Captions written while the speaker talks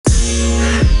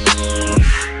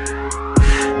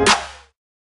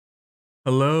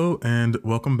Hello and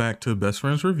welcome back to Best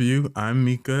Friends Review. I'm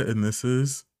Mika and this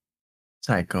is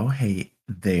Psycho, hey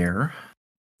there.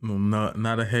 well,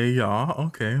 not a hey y'all.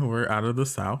 Okay, we're out of the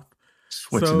South.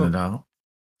 Switching it So out.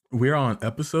 we're on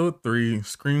episode 3,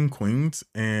 Scream Queens,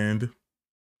 and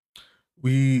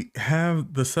we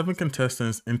have the 7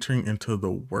 contestants entering into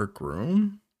the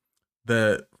workroom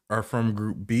that are from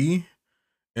Group B,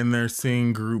 and they're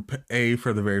seeing Group A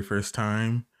for the very first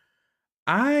time.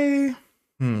 I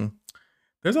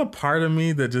there's a part of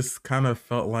me that just kind of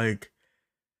felt like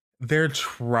they're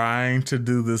trying to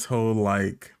do this whole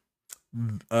like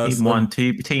us Team one,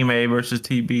 team A versus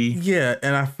TB. yeah,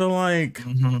 and I feel like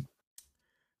Mm-hmm.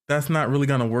 that's not really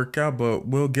gonna work out, but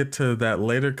we'll get to that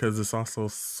later because it's also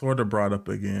sort of brought up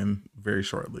again very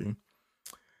shortly.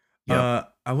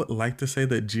 Yep. I would like to say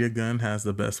that Gia Gunn has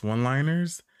the best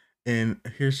one-liners, and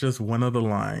here's just one of the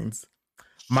lines.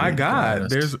 My Shit God,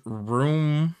 goddess. there's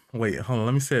room. Wait, hold on,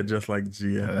 let me say it just like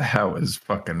Gia. That was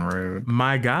fucking rude.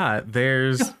 My God,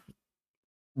 there's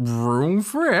room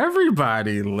for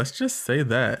everybody. Let's just say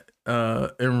that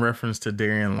in reference to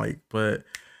Darian Lake. But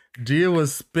Gia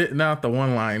was spitting out the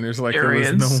one liners like it was no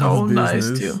Arian's one's so nice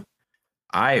business. too.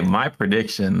 My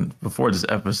prediction before this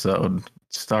episode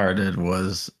started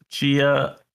was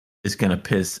Chia is gonna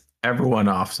piss everyone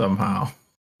off somehow.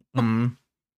 Mm.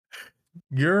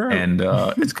 You're And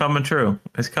it's coming true.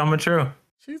 It's coming true.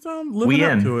 she's living We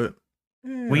up in. to it.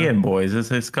 We Yeah. in, boys.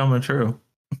 It's coming true.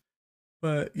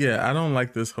 But yeah, I don't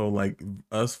like this whole like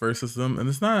us versus them. And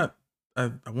it's not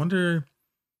I wonder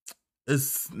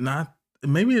it's not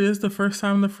maybe it is the first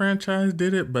time the franchise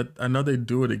did it, but I know they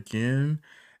do it again.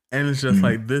 And it's just Mm.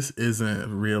 like this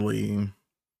isn't really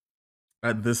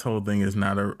this whole thing is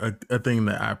not a thing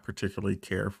that I particularly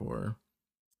care for.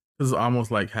 This is almost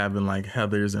like having like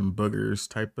Heathers and Boogers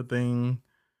type of thing.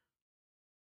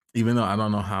 Even though I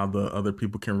don't know how the other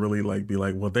people can really like be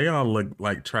like, well, they all look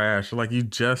like trash. Like you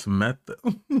just met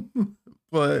them.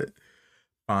 But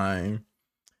fine.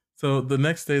 So the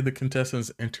next day the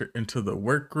contestants enter into the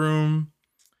workroom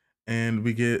and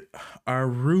we get our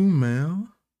Rue mail.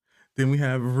 Then we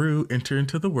have Rue enter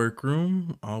into the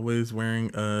workroom, always wearing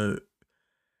the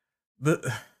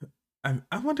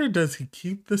I wonder, does he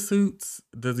keep the suits?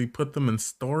 Does he put them in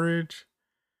storage?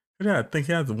 Yeah, I think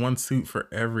he has one suit for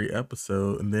every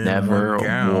episode and then one Never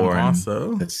gown worn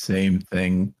also. the same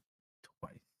thing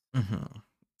twice.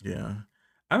 Yeah.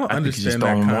 I don't I think he's just understand that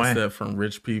throwing them away. concept from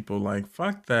rich people. Like,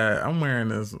 fuck that. I'm wearing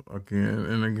this again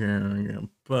and again and again.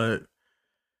 But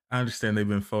I understand they've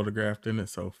been photographed in it,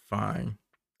 so fine.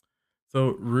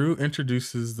 So Rue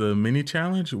introduces the mini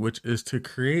challenge, which is to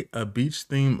create a beach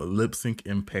themed lip sync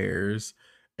in pairs.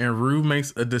 And Rue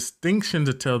makes a distinction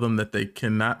to tell them that they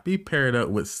cannot be paired up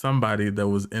with somebody that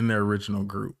was in their original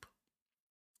group.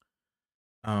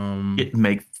 It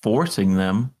make forcing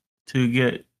them to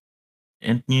get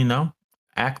and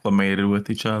acclimated with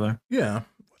each other. Yeah,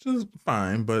 which is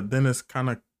fine, but then it's kind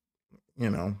of, you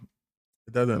know,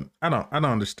 it doesn't I don't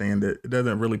understand it. It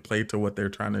doesn't really play to what they're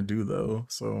trying to do though,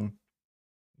 so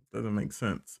it doesn't make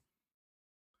sense.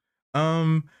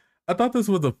 Um, I thought this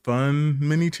was a fun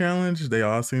mini challenge. They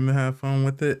all seem to have fun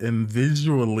with it, and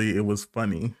visually, it was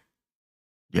funny.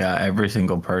 Yeah, every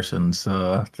single person's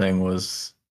thing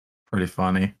was pretty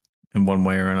funny in one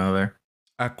way or another.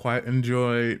 I quite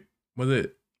enjoyed. Was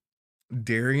it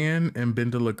Darian and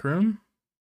Bendelacrim?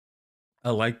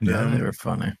 I liked Yeah, they them. were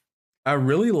funny. I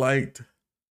really liked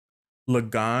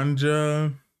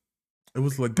Laganja. It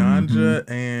was Mm-hmm. Laganja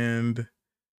and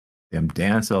Them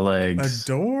dancer legs.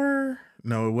 Adore.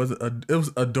 No, it wasn't. It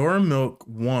was Adore Milk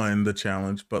won the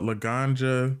challenge, but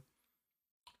Laganja.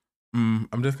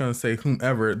 I'm just gonna say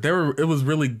whomever. It was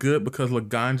really good because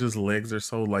Laganja's legs are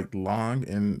so like long,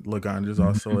 and Laganja's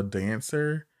also Mm-hmm. a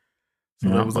dancer. So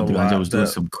there Yeah, was a well, the guys that lot was doing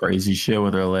that. some crazy shit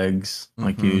with their legs,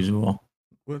 like Mm-hmm. usual.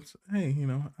 Which hey,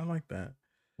 I like that.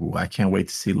 Ooh, I can't wait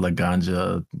to see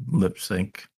Laganja lip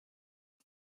sync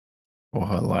for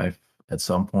her life at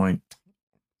some point.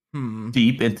 Hmm.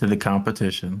 Deep into the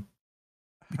competition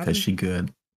How because does? she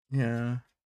good. Yeah.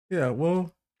 Yeah.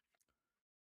 We'll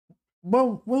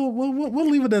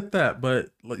leave it at that. But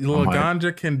I might.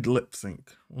 Laganja can lip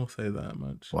sync. We'll say that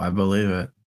much. Well, I believe it.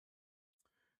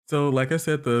 So, like I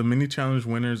said, the mini challenge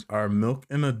winners are Milk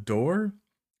and Adore,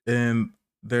 and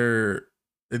their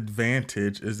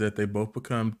advantage is that they both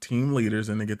become team leaders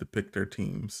and they get to pick their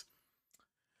teams.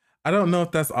 I don't know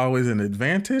if that's always an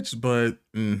advantage, but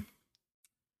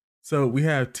so we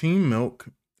have Team Milk,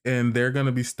 and they're going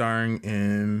to be starring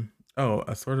in. Oh,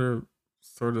 I sort of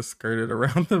skirted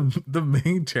around the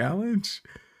main challenge.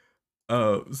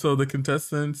 So the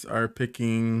contestants are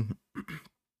picking.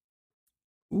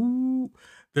 Ooh,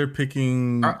 They're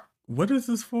picking. Uh, What is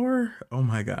this for? Oh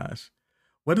my gosh.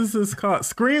 What is this called?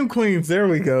 Scream Queens. There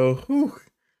we go. Whew.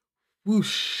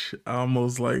 Whoosh.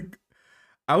 Almost like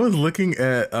I was looking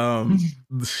at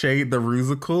the Shade the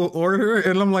Rusical order,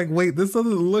 and I'm like, wait, this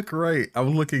doesn't look right. I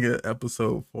was looking at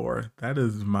episode 4. That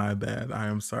is my bad. I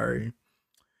am sorry.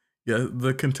 Yeah,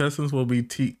 the contestants will be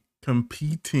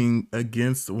competing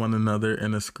against one another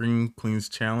in a Scream Queens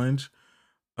challenge.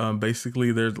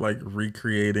 Basically, they're like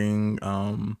recreating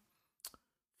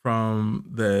from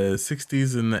the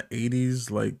 60s and the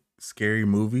 80s like scary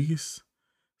movies.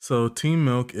 So Team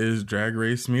Milk is Drag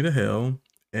Race Me to Hell,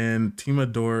 and Team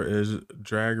Adore is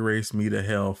Drag Race Me to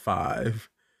Hell 5.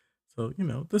 So,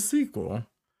 the sequel.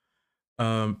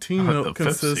 Team Milk the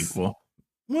fifth consists, sequel.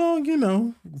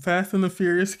 well, Fast and the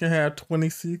Furious can have 20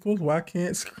 sequels. Why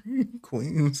can't Scream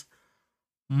Queens?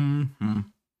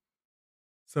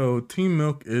 So Team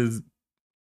Milk is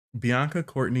Bianca,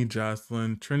 Courtney,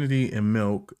 Jocelyn, Trinity, and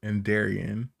Milk, and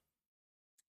Darian.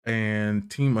 And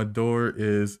Team Adore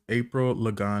is April,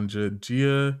 Laganja,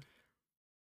 Gia,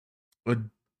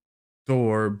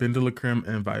 Adore, Bendelacrim,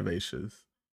 and Vivacious.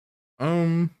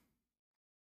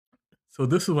 So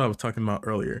this is what I was talking about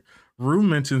earlier. Rue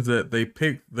mentions that they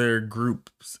picked their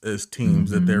groups as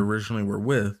teams that they originally were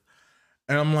with.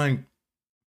 And I'm like,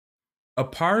 a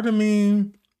part of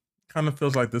me kind of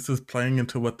feels like this is playing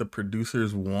into what the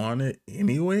producers wanted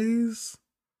anyways.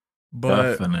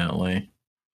 But Definitely.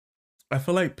 I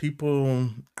feel like people,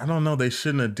 I don't know, they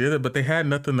shouldn't have did it, but they had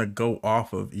nothing to go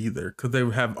off of either because they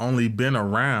have only been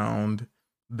around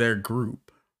their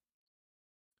group.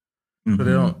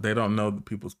 So they don't know the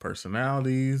people's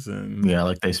personalities and yeah,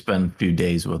 like they spend a few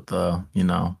days with the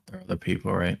other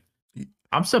people, right?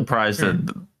 I'm surprised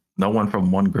that no one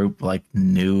from one group like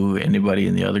knew anybody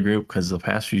in the other group because the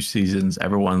past few seasons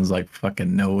everyone's like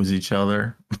fucking knows each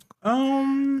other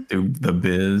through the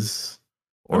biz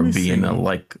or being a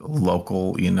like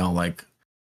local, like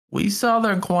we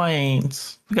Southern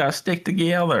Queens, we gotta stick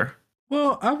together.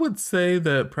 Well, I would say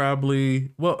that probably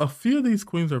a few of these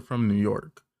queens are from New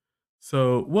York.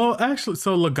 So, actually,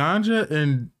 Laganja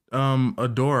and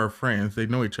Adore are friends. They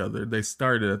know each other. They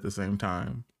started at the same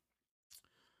time.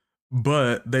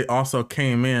 But they also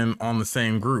came in on the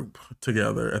same group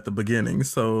together at the beginning.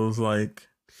 So it was like,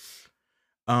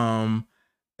 and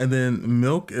then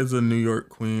Milk is a New York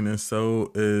queen, and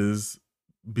so is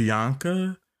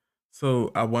Bianca.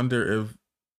 So I wonder if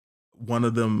one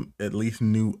of them at least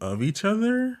knew of each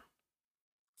other,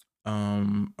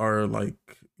 or like,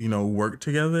 worked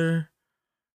together.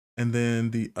 And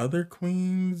then the other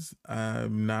queens,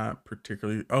 I'm not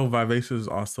particularly. Oh, Vivacious is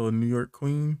also a New York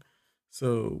queen.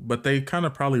 So, but they kind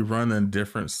of probably run in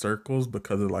different circles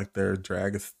because of like their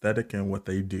drag aesthetic and what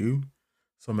they do.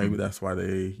 So maybe that's why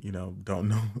they,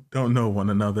 don't know one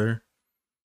another.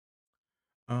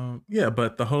 Yeah,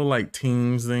 but the whole like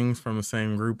teams things from the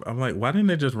same group, I'm like, why didn't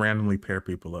they just randomly pair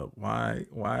people up?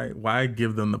 Why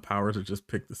give them the power to just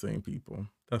pick the same people?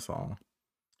 That's all.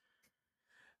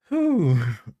 Whew.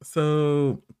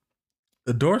 So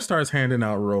the door starts handing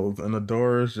out roles, and the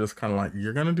door is just kind of like,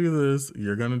 you're gonna do this,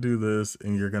 you're gonna do this,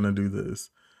 and you're gonna do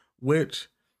this, which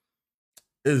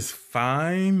is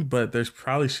fine, but there's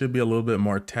probably should be a little bit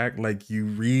more tact. Like you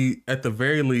read, at the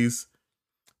very least,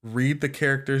 read the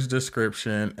character's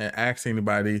description and ask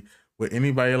anybody, would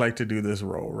anybody like to do this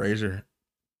role? Raise your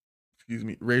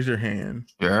hand.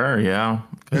 Sure, yeah.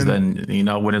 Because then,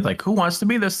 when it's like, who wants to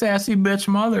be the sassy bitch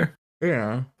mother?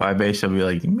 Yeah. Vivacious will be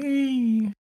like,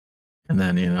 me. And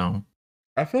then,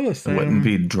 I feel the same. It wouldn't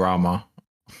be drama.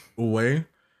 Way.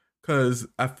 Because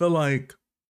I feel like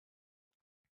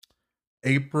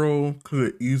April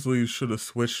could easily should have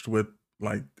switched with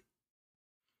like,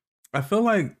 I feel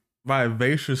like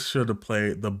Vivacious should have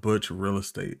played the butch real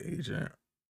estate agent.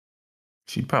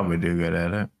 She'd probably do good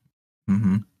at it.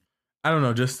 I don't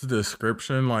know, just the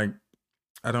description, like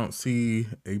I don't see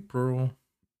April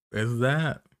as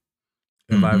that.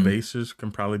 And Vivacious can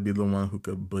probably be the one who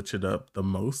could butch it up the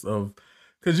most of,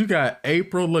 because you got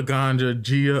April, Laganja,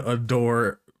 Gia,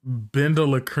 Adore,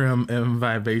 Bendelacrim, and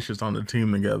Vivacious on the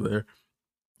team together.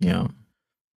 Yeah.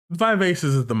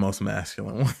 Vivacious is the most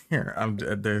masculine one here.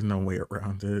 There's no way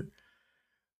around it.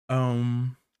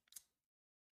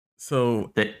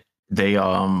 So they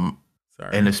sorry.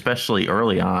 And especially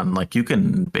early on, like you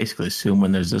can basically assume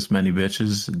when there's this many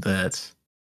bitches that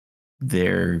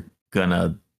they're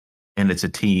gonna, and it's a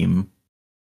team.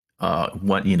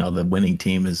 The winning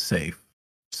team is safe.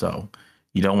 So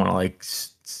you don't want to like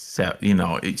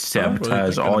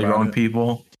sabotage all your own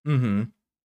people.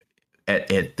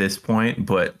 At this point,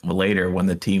 but later when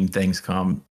the team things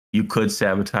come, you could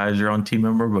sabotage your own team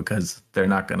member because they're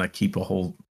not gonna keep a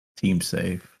whole team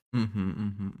safe.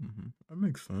 That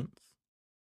makes sense.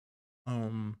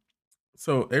 Um,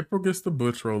 so April gets the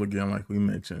butch roll again, like we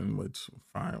mentioned, which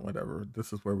fine, whatever.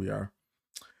 This is where we are.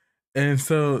 And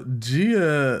so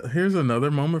Gia, here's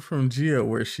another moment from Gia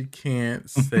where she can't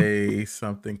say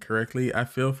something correctly. I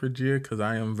feel for Gia because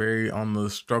I am very on the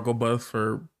struggle bus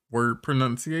for word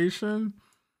pronunciation.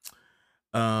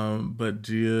 But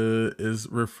Gia is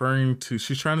referring to,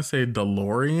 she's trying to say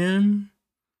DeLorean,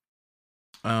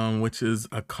 which is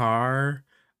a car.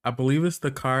 I believe it's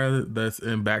the car that's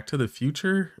in Back to the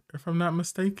Future, if I'm not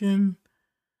mistaken.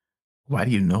 Why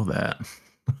do you know that?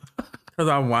 Because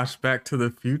I watched Back to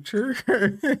the Future.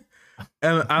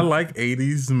 And I like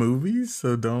 80s movies,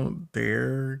 so don't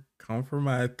dare come for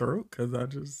my throat because I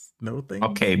just know things.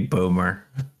 Okay, boomer.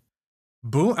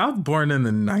 Boom! I was born in the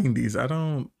 90s. I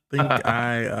don't think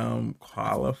I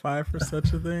qualify for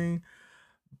such a thing.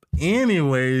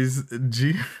 Anyways,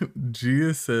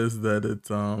 Gia says that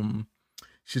it's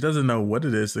she doesn't know what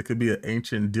it is. It could be an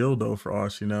ancient dildo for all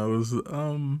she knows.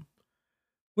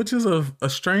 Which is a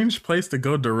strange place to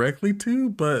go directly to,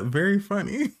 but very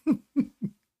funny.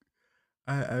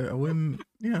 I wouldn't,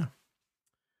 yeah.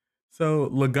 So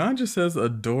Laganja says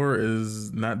Adore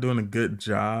is not doing a good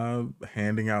job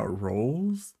handing out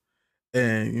roles.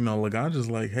 And Laganja's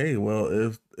like, hey, well,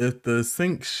 if the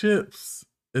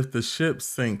ship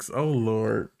sinks, oh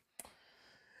Lord.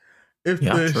 If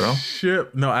Yeah, the true.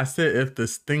 ship no, I said if the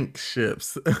stink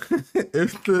ships.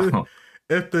 if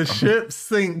the ship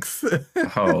sinks.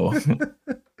 Oh.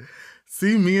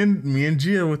 See, me and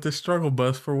Gia with the struggle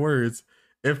bus for words.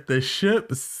 If the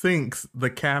ship sinks,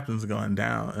 the captain's going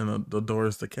down, and the door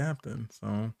is the captain.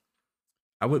 So,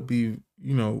 I would be,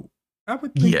 I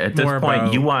would think Yeah, at this more point,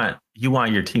 about. you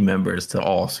want your team members to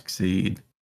all succeed.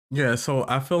 Yeah, so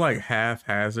I feel like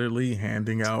haphazardly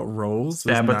handing out roles is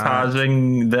not.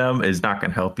 Sabotaging them is not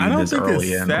going to help I you don't this think it's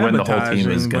early in when the whole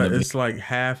team is sabotaging, going to but be. it's like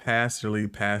haphazardly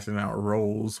passing out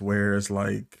roles, where it's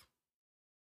like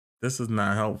this is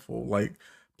not helpful. Like,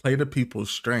 play to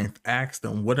people's strength. Ask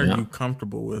them, what are Yeah. you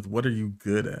comfortable with? What are you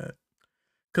good at?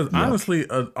 Because Yep. honestly,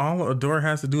 all Adore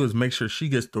has to do is make sure she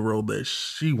gets the role that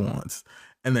she wants,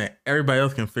 and that everybody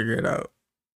else can figure it out.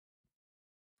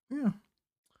 Yeah.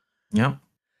 Yep.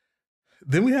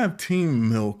 Then we have Team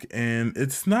Milk, and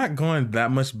it's not going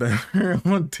that much better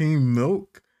on Team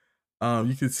Milk.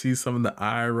 You could see some of the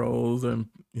eye rolls, and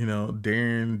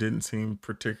Darren didn't seem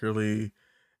particularly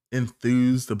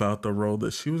enthused about the role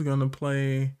that she was going to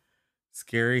play.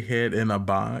 Scary head in a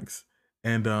box,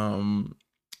 and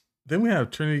then we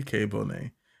have Trinity K.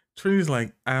 Bonet. Trinity's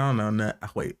like, I don't know.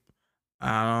 Wait,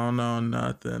 I don't know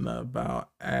nothing about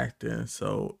acting.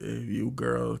 So if you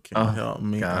girls can help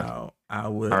me out, I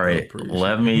would. All right, appreciate.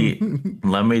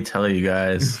 let me tell you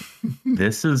guys,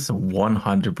 this is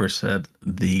 100%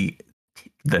 the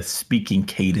speaking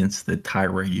cadence that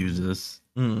Tyra uses.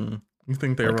 You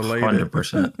think they're related?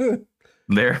 100%.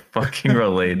 They're fucking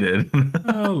related.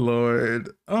 Oh Lord.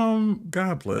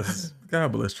 God bless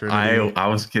Trinity. I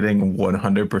was getting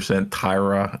 100%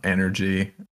 Tyra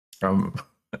energy from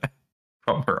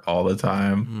her all the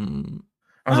time.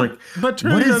 I was like, but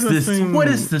Trinity what is this? Seem... What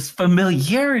is this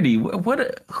familiarity?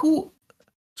 Who?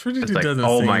 Trinity like, doesn't.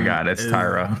 Oh my god, it's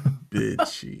Tyra.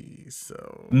 Bitchy.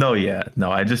 So no,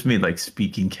 I just mean like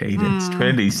speaking cadence.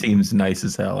 Trinity seems nice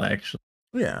as hell, actually.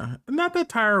 Yeah, not that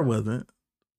Tyra wasn't.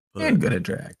 But, and good at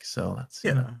drag, so that's she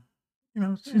did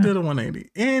a 180.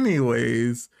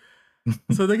 Anyways,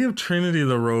 so they give Trinity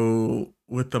the role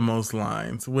with the most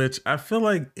lines, which I feel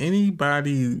like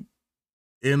anybody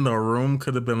in the room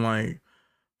could have been like,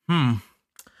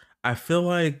 I feel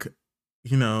like,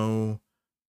 Bianca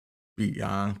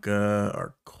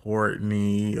or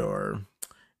Courtney or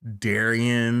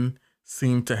Darian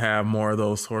seem to have more of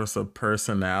those sorts of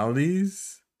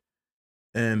personalities.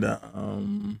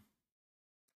 And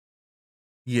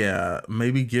yeah,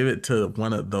 maybe give it to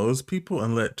one of those people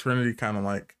and let Trinity kind of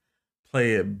like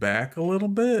play it back a little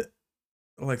bit,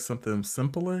 like something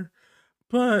simpler.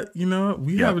 But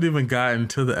we haven't even gotten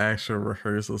to the actual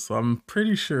rehearsal, so I'm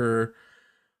pretty sure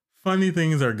funny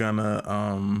things are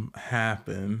gonna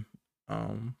happen.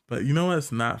 But you know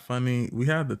what's not funny? We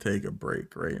have to take a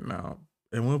break right now,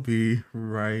 and we'll be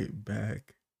right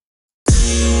back.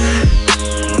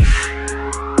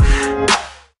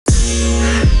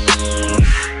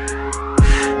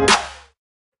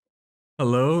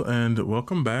 Hello and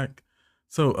welcome back.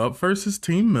 So up first is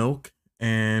Team Milk,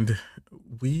 and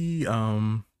we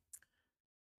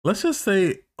let's just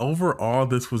say overall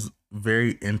this was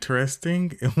very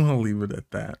interesting, and we'll leave it at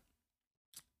that.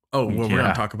 Oh, well, we're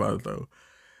gonna talk about it though.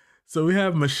 So we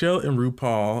have Michelle and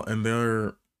RuPaul, and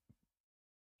they're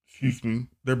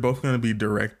both going to be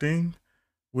directing,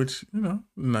 which,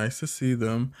 nice to see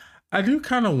them. I do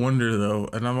kind of wonder though,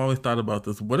 and I've always thought about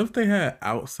this. What if they had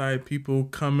outside people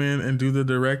come in and do the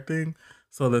directing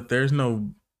so that there's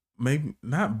no, maybe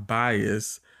not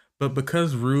bias, but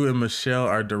because Rue and Michelle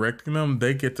are directing them,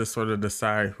 they get to sort of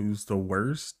decide who's the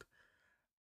worst.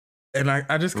 And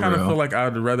I just For kind of feel real. like I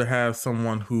would rather have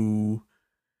someone who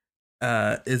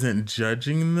isn't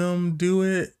judging them do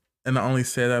it. And I only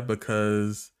say that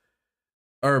because,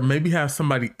 or maybe have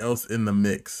somebody else in the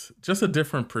mix, just a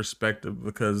different perspective,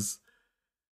 because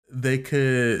they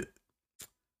could,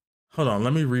 hold on,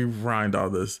 let me rewind all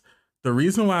this. The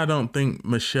reason why I don't think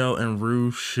Michelle and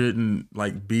Rue shouldn't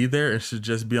like be there and should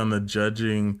just be on the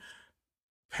judging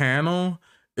panel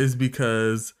is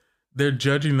because they're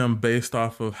judging them based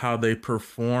off of how they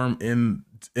perform in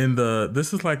the,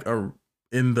 this is like a,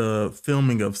 in the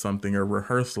filming of something or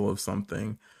rehearsal of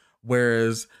something,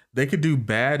 whereas they could do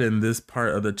bad in this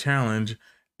part of the challenge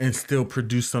and still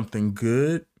produce something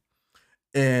good,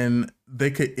 and they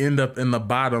could end up in the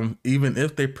bottom even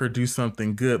if they produce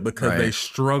something good because they Right.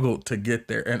 struggled to get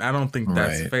there. And I don't think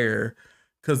that's Right. fair,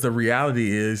 because the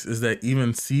reality is that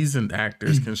even seasoned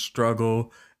actors can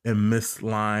struggle and miss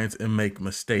lines and make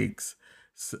mistakes,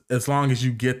 as long as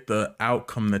you get the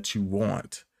outcome that you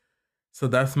want. So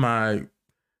that's my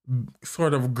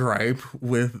sort of gripe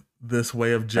with this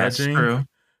way of That's judging, true.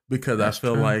 because I That's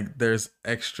feel true. like there's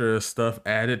extra stuff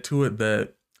added to it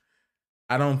that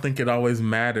I don't think it always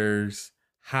matters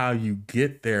how you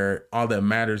get there. All that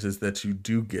matters is that you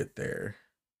do get there.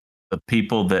 The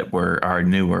people that are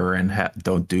newer and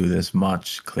don't do this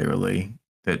much clearly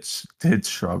that did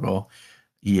struggle.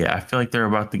 Yeah, I feel like they're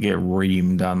about to get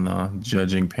reamed on the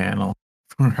judging panel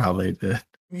for how they did.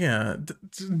 Yeah,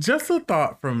 just a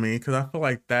thought from me, because I feel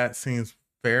like that seems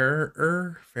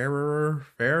fairer.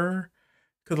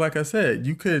 Because, like I said,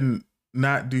 you could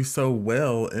not do so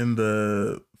well in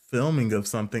the filming of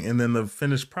something, and then the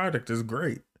finished product is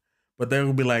great. But they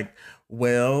will be like,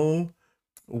 well,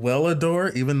 Adore,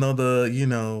 even though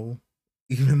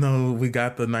even though we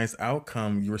got the nice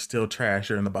outcome, you were still trash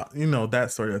or in the bottom,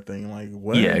 that sort of thing. Like, Yeah,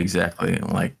 what? exactly.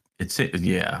 Like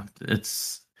yeah,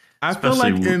 it's I feel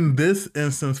especially like in this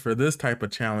instance, for this type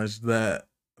of challenge, the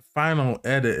final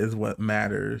edit is what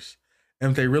matters.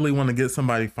 And if they really want to get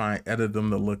somebody fine, edit them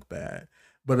to look bad.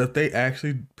 But if they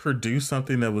actually produce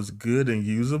something that was good and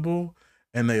usable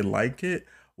and they like it,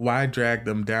 why drag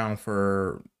them down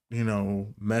for,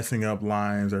 messing up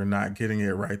lines or not getting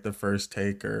it right the first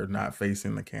take or not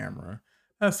facing the camera?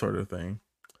 That sort of thing.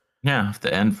 yeah, if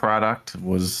the end product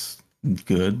was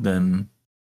good, then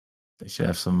they should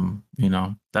have some,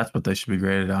 that's what they should be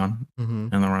graded on Hmm.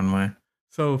 in the runway.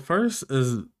 So first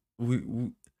is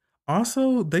we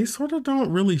also, they sort of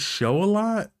don't really show a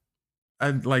lot.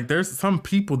 Like there's some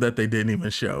people that they didn't even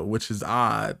show, which is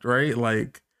odd, right?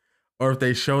 Like, or if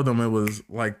they show them, it was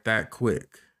like that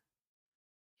quick.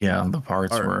 Yeah, the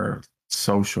parts Or were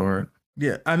so short.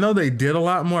 yeah, I know they did a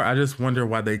lot more. I just wonder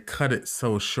why they cut it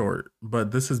so short.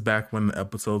 But this is back when the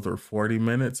episodes were 40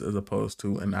 minutes as opposed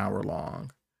to an hour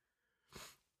long.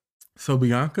 So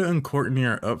Bianca and Courtney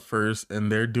are up first,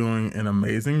 and they're doing an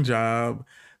amazing job.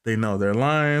 They know their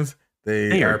lines. They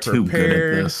They are are too good at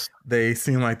prepared. this. They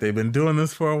seem like they've been doing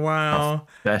this for a while.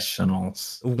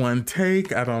 Professionals. One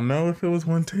take. I don't know if it was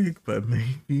one take, but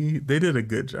maybe they did a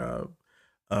good job.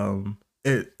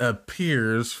 It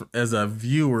appears as a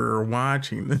viewer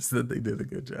watching this that they did a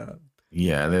good job.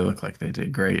 Yeah, they look like they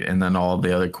did great. And then all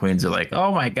the other queens are like,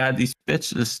 oh my God, these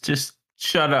bitches just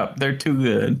shut up. They're too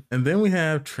good. And then we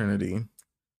have Trinity.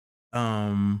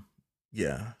 Um,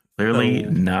 yeah. Clearly So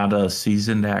not a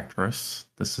seasoned actress.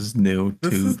 This is new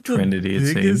this to is the Trinity,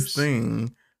 it biggest seems.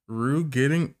 thing. Rue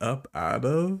getting up out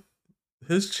of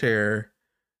his chair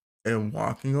and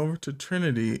walking over to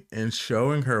Trinity and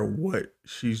showing her what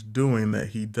she's doing that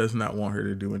he does not want her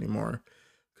to do anymore.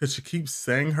 Because she keeps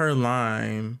saying her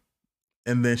line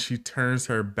and then she turns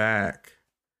her back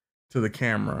to the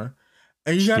camera.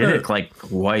 And you She did gotta, it like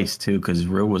twice too, because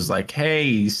Rue was like,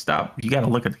 hey, stop. You gotta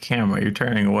look at the camera. You're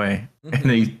turning away.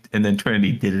 mhm. And then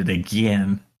Trinity did it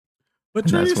again. But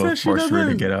And Trinity that's what says she forced Rue to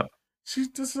doesn't. get up. She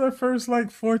This is her first like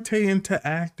forte into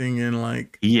acting, and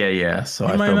like Yeah, yeah. So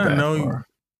you I might feel not bad know, for her.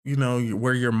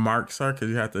 where your marks are because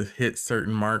you have to hit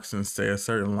certain marks and say a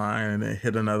certain line and then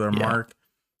hit another Yeah. mark.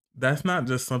 That's not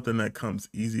just something that comes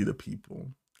easy to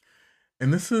people.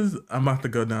 And this is, I'm about to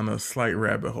go down a slight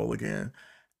rabbit hole again.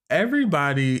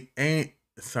 Everybody ain't,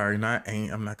 sorry, not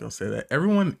ain't, I'm not gonna say that.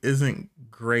 Everyone isn't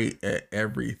great at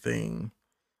everything.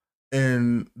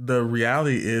 And the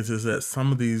reality is that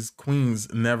some of these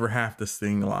queens never have to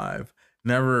sing live,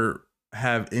 never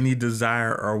have any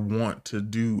desire or want to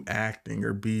do acting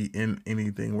or be in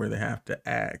anything where they have to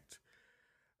act.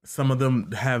 Some of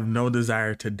them have no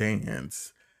desire to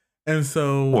dance. And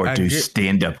so Or I do get,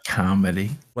 stand-up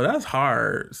comedy. well, that's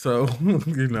hard. So,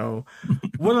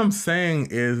 what I'm saying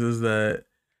is that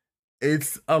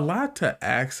it's a lot to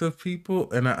ask of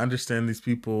people, and I understand these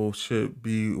people should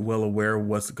be well aware of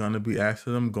what's going to be asked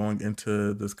of them going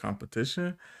into this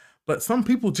competition. But some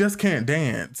people just can't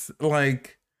dance,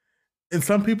 like, and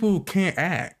some people can't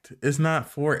act. It's not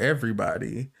for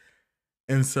everybody,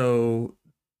 and so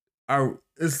our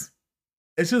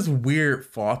it's just weird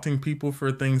faulting people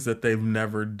for things that they've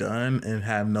never done and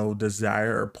have no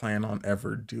desire or plan on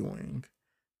ever doing.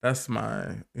 That's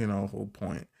my, whole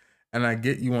point. And I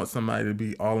get you want somebody to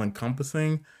be all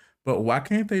encompassing, but why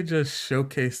can't they just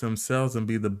showcase themselves and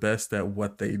be the best at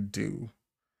what they do?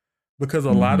 Because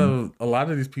Mm-hmm. a lot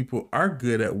of these people are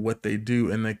good at what they do,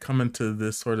 and they come into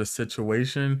this sort of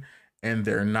situation and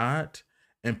they're not,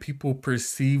 and people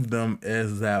perceive them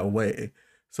as that way.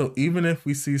 So even if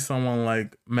we see someone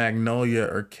like Magnolia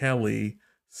or Kelly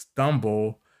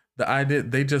stumble, the idea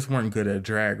they just weren't good at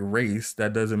drag race,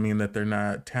 that doesn't mean that they're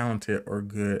not talented or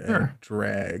good Sure. at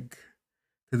drag,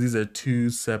 because these are two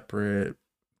separate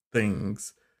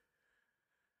things.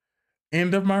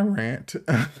 End of my rant.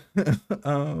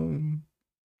 um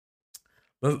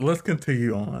let's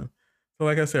continue on. So,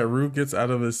 like I said, Rue gets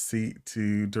out of his seat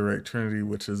to direct Trinity,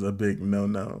 which is a big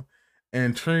no.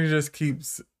 And Trinity just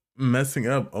keeps messing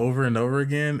up over and over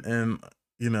again. And,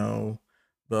 you know,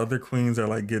 the other queens are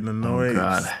like getting Oh annoyed,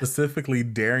 God. specifically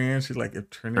Darian. She's like, if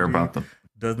They're Trinity about to.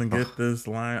 doesn't Ugh. get this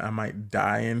line, I might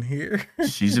die in here.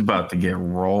 She's about to get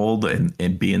rolled and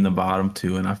be in the bottom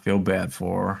too, and I feel bad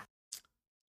for her.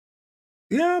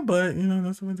 Yeah, but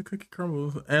that's the way the cookie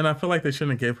crumbles. And I feel like they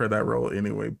shouldn't have gave her that role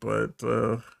anyway, but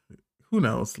who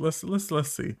knows? Let's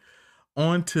see.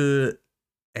 On to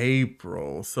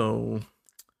April. So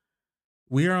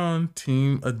we are on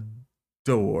Team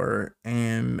Adore,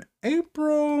 and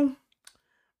April.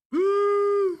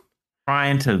 Mm,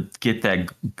 Trying to get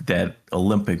that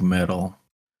Olympic medal,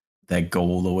 that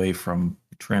gold away from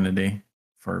Trinity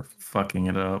for fucking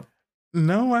it up.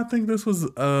 no, I think this was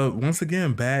once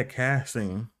again bad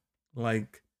casting.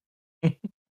 Like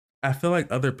I feel like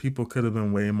other people could have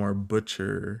been way more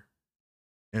butcher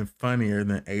and funnier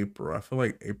than April. I feel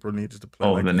like April needed to play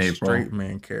Oh, like then a April. straight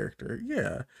man character.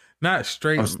 Yeah, not I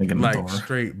straight was thinking like Adore.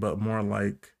 straight, but more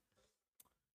like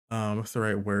what's the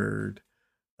right word?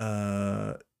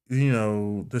 Uh,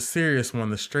 the serious one,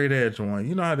 the straight edge one.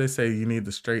 You know how they say you need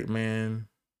the straight man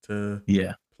to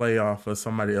Yeah. play off of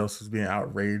somebody else who's being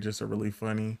outrageous or really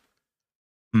funny.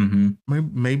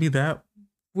 Mm-hmm. Maybe that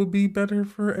would be better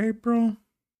for April,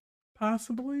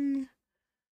 possibly.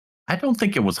 I don't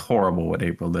think it was horrible what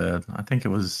April did. I think it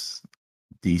was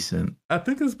decent. I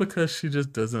think it's because she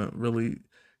just doesn't really.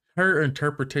 Her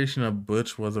interpretation of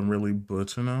Butch wasn't really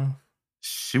Butch enough.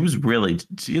 She was really.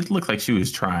 It looked like she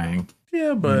was trying. Yeah,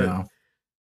 You but know.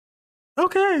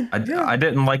 okay, yeah. I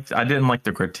didn't like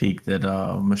the critique that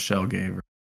Michelle gave her,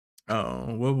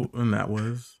 Oh, what? And that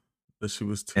was that she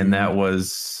was and too. that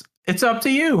was it's up to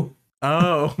you.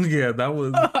 Oh, yeah, that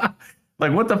was.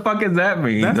 Like, what the fuck does that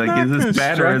mean? That's Like, is not this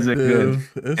bad or is it good?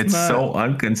 constructive. It's It's not, so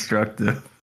unconstructive.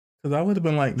 because I would have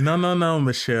been like, no, I was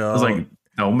Michelle. like,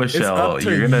 no, It's up Michelle,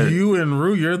 to you and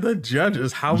Rue. You're the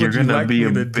judges. How you're would you gonna like be a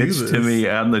me to do bitch to this? me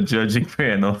on the judging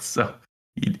panel. So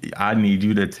I need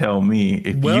you to tell me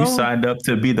if you Well, signed up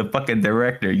to be the fucking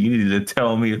director. You need to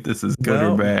tell me if this is good or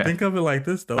well, bad. think of it like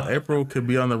this though. April could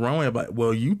be on the runway like,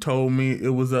 well, you told me it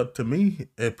was up to me.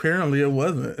 Apparently, it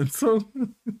wasn't. And so,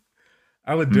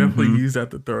 I would definitely Mm-hmm. use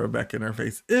that to throw it back in her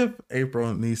face if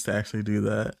April needs to actually do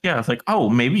that. Yeah, it's like, oh,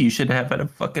 maybe you should have had a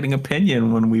fucking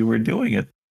opinion when we were doing it,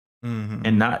 and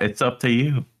Hmm. not. It's up to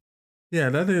you. Yeah,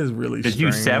 that is really Because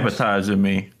you strange. sabotaging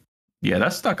me. Yeah,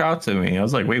 that stuck out to me. I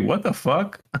was like, wait, what the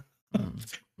fuck? Mm.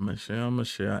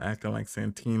 Michelle acting like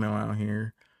Santino out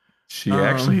here. She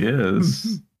actually Um,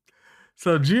 is.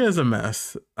 so Gia's a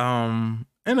mess. In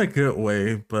a good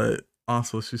way, but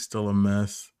also she's still a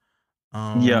mess.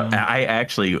 Yeah, Um,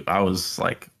 I was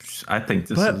like, I think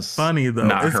this but is funny though.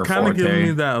 not It's her kind of giving me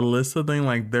forte. that Alyssa thing,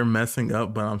 like they're messing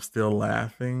up, but I'm still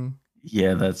laughing.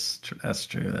 Yeah, that's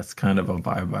true. That's kind of a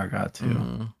vibe I got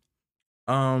too.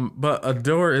 Mm. But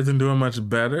Adore isn't doing much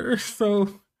better.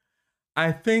 So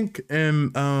I think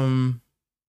in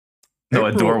No, Adore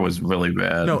April, was really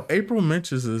bad. no, April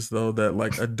mentions this though that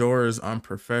like Adore is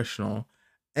unprofessional.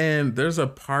 And there's a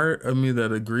part of me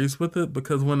that agrees with it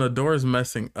because when Adore is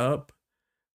messing up,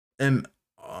 and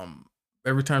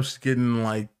every time she's getting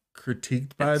like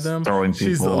critiqued by them, throwing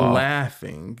she's people off.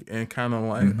 laughing and kind of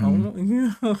like, oh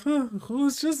yeah,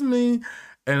 who's just me?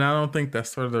 And I don't think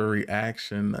that's sort of the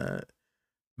reaction that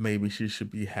maybe she should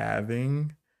be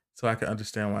having. So I can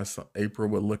understand why April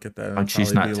would look at that and Like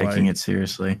she's probably not be taking like, it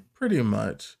seriously. pretty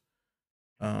much,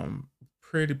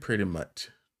 pretty much.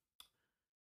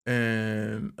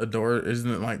 And Adore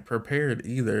isn't like prepared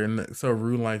either. And so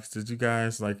Rue likes, did you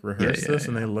guys like rehearse this?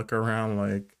 And they look around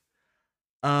like,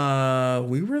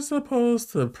 we were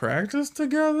supposed to practice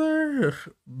together.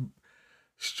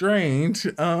 Strange.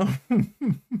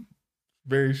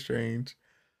 Very strange.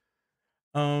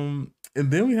 And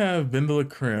then we have Vendela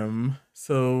Krim.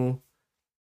 So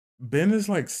Ben is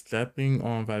like stepping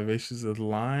on Vivacious's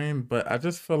line, but I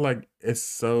just feel like it's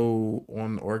so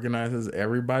unorganized. It's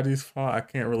everybody's fault. I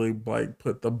can't really like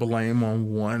put the blame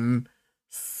on one.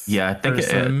 Yeah, I think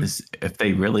if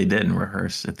they really didn't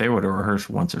rehearse, if they would have rehearsed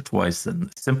once or twice,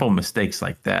 then simple mistakes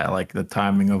like that, like the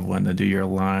timing of when to do your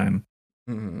line,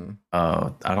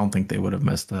 I don't think they would have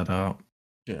messed that up.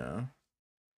 Yeah.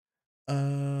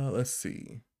 Let's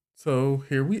see. So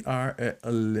here we are at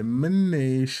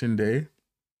Elimination Day.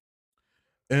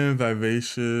 And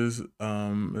Vivacious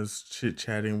is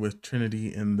chit-chatting with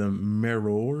Trinity in the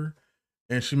mirror.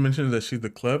 And she mentions that she's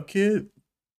the club kid.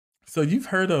 So you've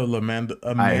heard of Amanda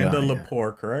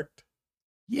Lepore, correct?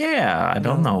 Yeah, I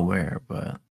don't know where,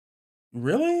 but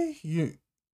really, you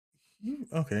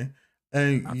okay?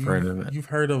 And I've heard of it. You've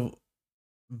heard of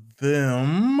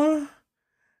them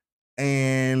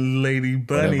and Lady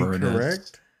Bunny,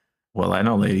 correct? Well, I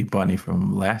know Lady Bunny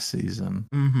from last season.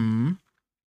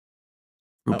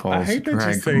 RuPaul's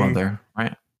drag mother,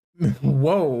 right?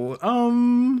 Whoa.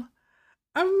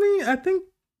 I mean, I think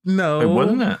no. Wait,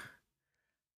 wasn't it?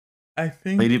 I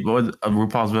think Lady was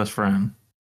RuPaul's best friend.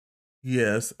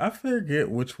 Yes, I forget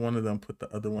which one of them put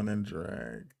the other one in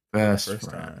drag. Best first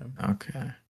friend. Time.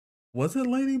 Okay. Was it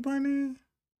Lady Bunny?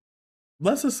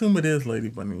 Let's assume it is Lady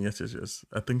Bunny. Yes.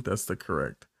 I think that's the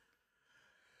correct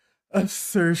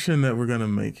assertion that we're gonna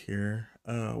make here.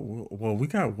 Well, we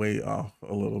got way off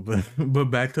a little bit, but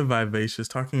back to Vivacious,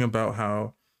 talking about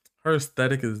how her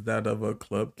aesthetic is that of a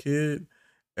club kid,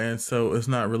 and so it's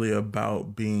not really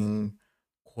about being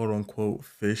quote unquote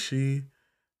fishy.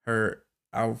 Her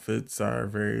outfits are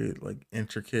very like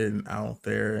intricate and out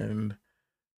there and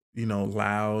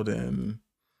loud, and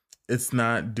it's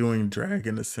not doing drag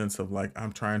in the sense of like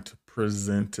I'm trying to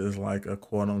present as like a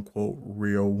quote unquote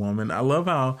real woman. I love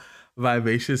how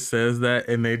Vivacious says that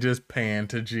and they just pan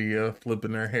to Gia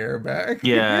flipping her hair back.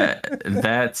 Yeah,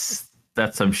 that's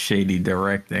some shady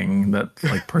directing, that's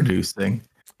like producing.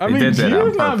 I mean,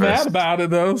 Gia's not mad about it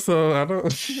though, so I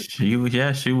don't. She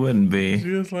wouldn't be. She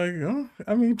was like, oh,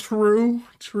 I mean, true.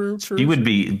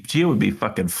 Gia would be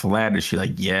fucking flattered. She's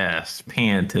like, yes,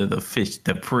 pan to the fish,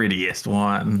 the prettiest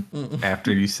one.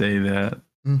 After you say that.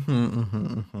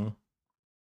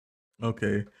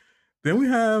 Okay, then we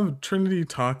have Trinity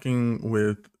talking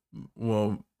with,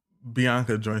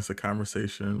 Bianca joins the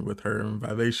conversation with her and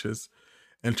Vivacious,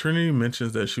 and Trinity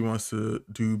mentions that she wants to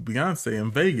do Beyonce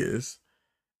in Vegas.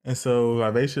 And so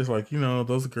Vivacious, like,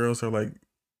 those girls are like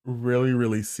really,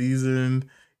 really seasoned.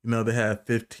 They have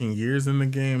 15 years in the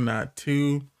game, not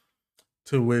 2.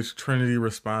 To which Trinity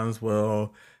responds,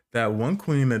 well, that one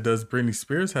queen that does Britney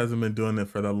Spears hasn't been doing it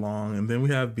for that long. And then we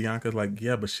have Bianca like,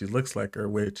 yeah, but she looks like her,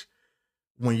 which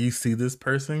when you see this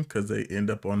person, because they end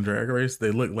up on Drag Race,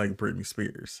 they look like Britney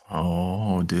Spears.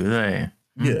 Oh, do they?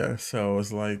 Yeah, so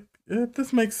it's like,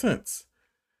 this makes sense.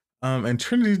 And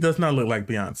Trinity does not look like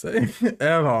Beyonce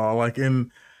at all.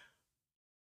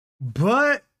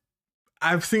 But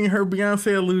I've seen her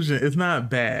Beyonce illusion. It's not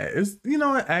bad. It's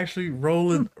what, actually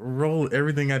roll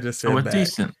everything I just said back.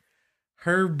 Decent.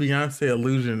 Her Beyonce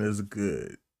illusion is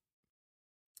good.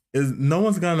 No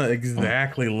one's gonna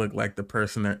exactly look like the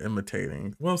person they're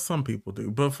imitating. Well, some people do,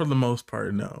 but for the most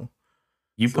part, no.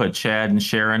 You put Chad and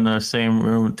Cher in the same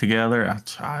room together,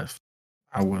 I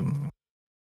wouldn't.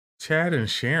 Chad and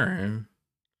Sharon.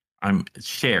 I'm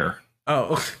Cher.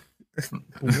 Oh.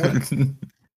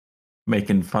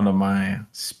 Making fun of my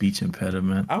speech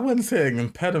impediment. I wouldn't say an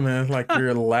impediment. It's like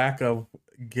your lack of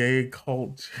gay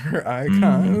culture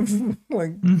icons.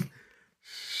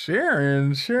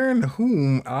 Sharon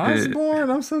whom? Osborne?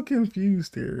 I'm so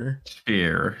confused here.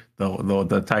 Cher,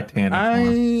 the Titanic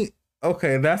one.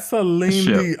 Okay, that's Celine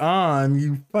Dion,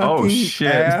 you fucking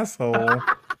asshole.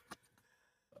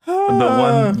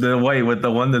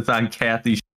 The one that's on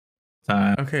Kathy's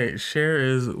time. Okay, Cher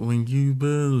is When You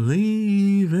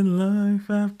Believe in Life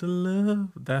After Love.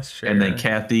 That's And then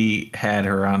Cher. Kathy had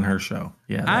her on her show.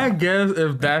 Yeah, I that. guess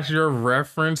if that's your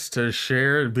reference to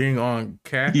Cher being on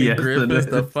Kathy Yes, it Griffith's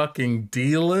The is. Fucking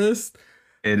D List,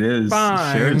 It is.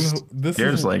 fine. This is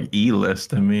Shares like E-list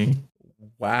to me.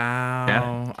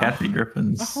 wow. Kathy I hope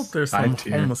Griffin's there's high some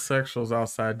tier. homosexuals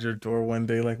outside your door one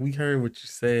day. Like, we heard what you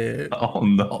said. Oh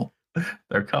no,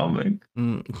 they're coming.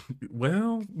 Mm,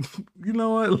 well, you know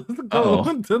what? Let's go Oh,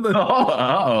 on to the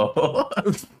oh,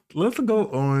 let's go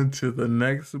on to the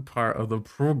next part of the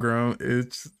program.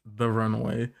 It's the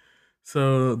runway.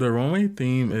 So the runway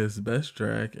theme is best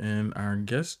drag, and our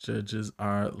guest judges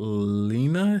are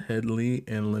Lena Headley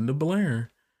and Linda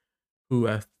Blair, who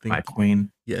I my think,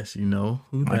 queen, yes, you know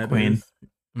who my that queen. is.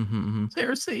 Mm-hmm.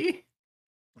 Seriously,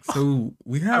 So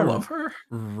we I have love her.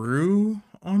 Rue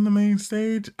on the main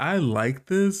stage. I like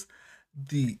this.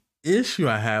 The issue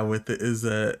I have with it is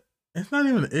that it's not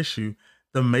even an issue.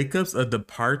 The makeup's a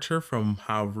departure from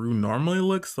how Rue normally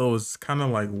looks, so it's kind of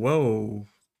like, whoa,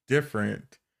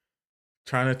 different.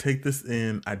 Trying to take this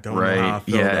in, I don't know how I Right?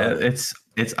 feel Yeah, about it.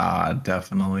 it's odd.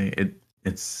 Definitely,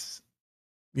 it's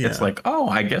Yeah, like, oh,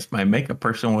 I guess my makeup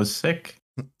person was sick,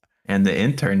 and the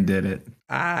intern did it.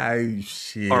 I Or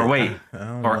shit, wait, I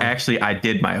don't or know. actually, I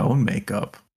did my own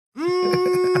makeup.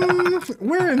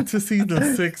 We're into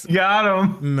season 6. Got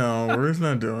him. No, Rue's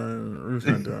not doing. Rue's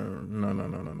not doing. No, no,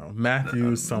 no, no, no.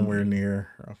 Matthew's somewhere near.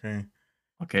 Okay,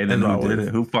 Okay, then as who did always,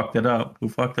 it? Who fucked it up? Who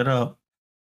fucked it up?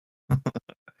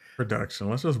 production.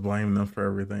 Let's just blame them for I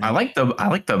everything. like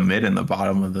the mid and the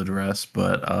bottom of the dress,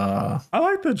 but I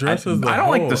like the I dress as a I don't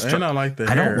like the whole, and I like the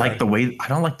hair. I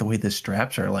don't like the way the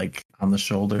straps are like on the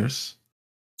shoulders.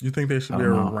 You think they should I be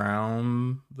don't know.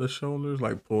 around the shoulders,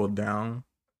 like pulled down?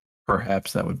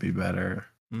 Perhaps that would be better.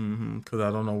 Because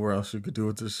I don't know where else you could do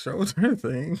with the shoulder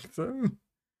thing. So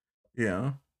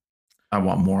yeah, I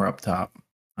want more up top.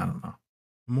 I don't know.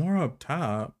 more up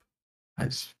top. I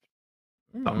just,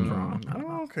 something's wrong. I don't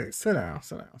know. Okay, sit down,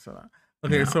 sit down, sit down.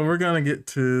 Okay, No. so we're gonna get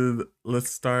to. Let's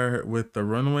start with the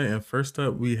runway, and first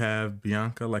up we have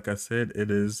Bianca. Like I said, it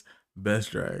is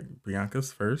best drag.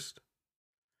 Bianca's first.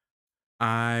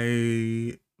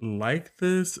 I like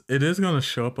this. It is gonna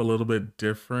show up a little bit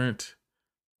different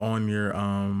on your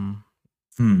on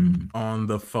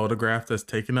the photograph that's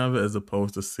taken of it, as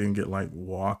opposed to seeing it like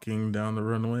walking down the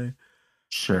runway.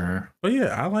 Sure. But yeah,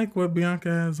 I like what Bianca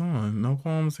has on. No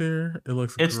qualms here. It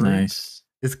looks It's great. nice.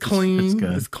 It's It's clean.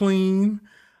 good. It's clean.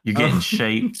 You're getting Um,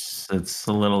 shapes. It's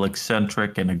a little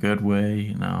eccentric in a good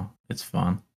way, It's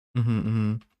fun.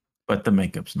 mm-hmm. But the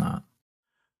makeup's not.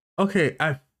 Okay,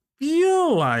 I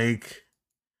feel like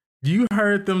you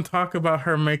heard them talk about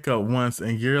her makeup once,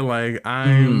 and you're like,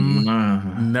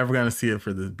 I'm never gonna see it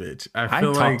for this bitch. I I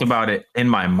feel talked like, about it in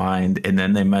my mind, and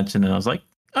then they mentioned it. I was like,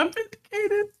 I'm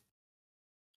vindicated.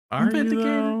 I'm are you vindicated.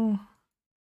 though?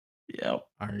 Yep.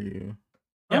 Are you?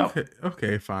 Yep.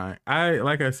 Okay, fine.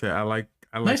 Like I said, I like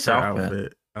Nice her outfit.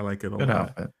 outfit. I like it a Good lot.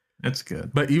 outfit. It's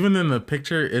good. But even in the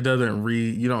picture, it doesn't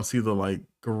read. You don't see the like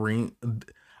green.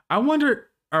 I wonder,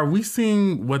 are we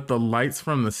seeing what the lights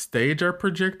from the stage are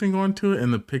projecting onto it,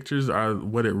 and the pictures are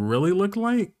what it really looked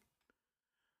like?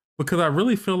 Because I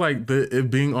really feel like it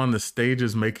being on the stage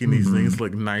is making these things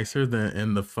look nicer than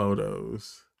in the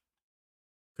photos.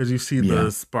 Because you see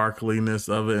the sparkliness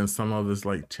of it, and some of it's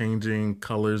like changing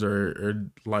colors or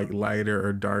like lighter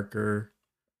or darker.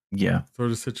 Yeah.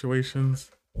 Sort of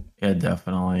situations. Yeah,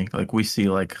 definitely. Like we see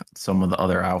like some of the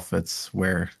other outfits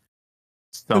where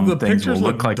some things will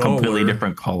look like completely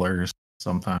different colors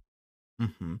sometimes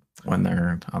when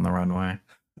they're on the runway.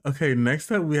 Okay,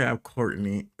 next up we have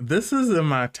Courtney. This is in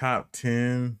my top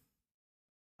 10,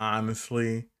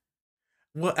 honestly.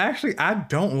 Well, actually, I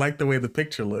don't like the way the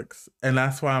picture looks, and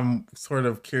that's why I'm sort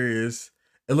of curious.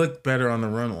 It looked better on the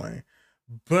runway.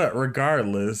 But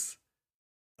regardless,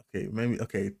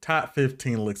 top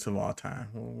 15 looks of all time.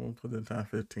 We'll put in top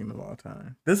 15 of all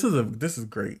time. This is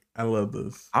great. I love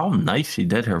this. How nice she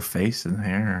did her face and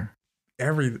hair.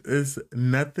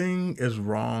 Nothing is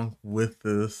wrong with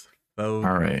this All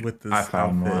right. with this I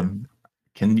found outfit. one.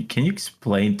 Can you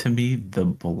explain to me the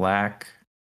black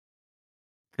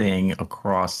thing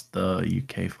across the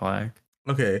UK flag?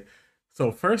 Okay.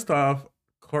 So first off,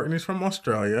 Courtney's from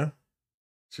Australia.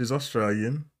 She's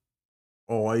Australian.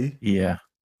 Oi. Yeah.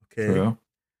 Okay. True.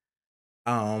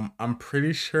 I'm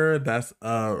pretty sure that's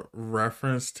a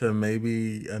reference to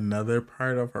maybe another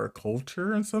part of her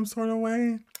culture in some sort of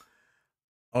way.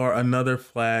 Or another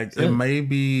flag. It may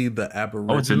be the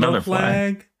Aboriginal it's another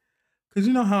flag. Because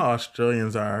you know how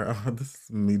Australians are. This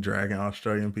is me dragging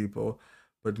Australian people.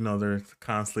 but they're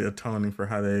constantly atoning for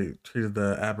how they treated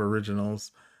the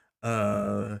Aboriginals.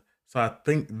 So I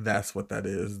think that's what that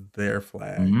is, their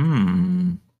flag.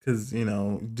 Mm, Because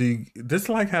this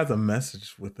like has a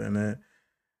message within it.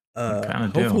 I kind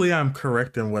of do. Hopefully I'm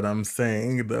correct in what I'm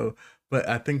saying though, but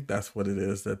I think that's what it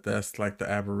is. That's like the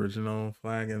Aboriginal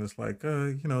flag, and it's like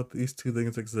these two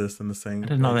things exist in the I same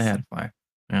didn't know they place. had a flag.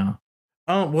 Yeah.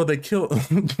 Well, they killed,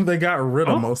 they got rid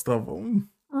of Oh, most of them.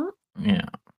 yeah.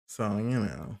 So what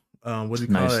do It's you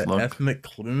a call nice it? look. Ethnic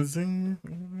cleansing. You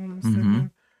know what I'm Mm-hmm.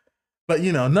 saying? But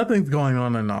nothing's going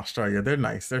on in Australia. They're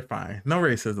nice. They're fine. No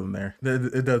racism there.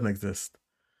 It doesn't exist.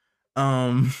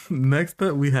 Next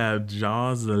up we have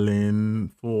Jocelyn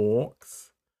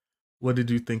Fawkes. What did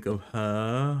you think of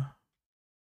her?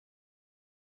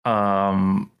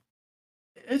 Um,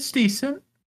 it's decent.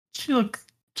 She looked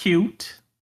cute.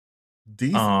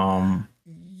 Decent. Um,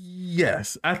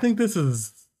 Yes, I think this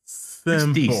is it's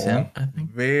simple. decent, I think.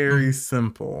 Very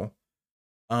simple.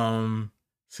 Um,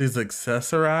 she's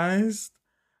accessorized.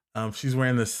 She's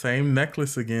wearing the same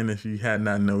necklace again if you had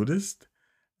not noticed.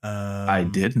 I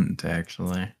Um, didn't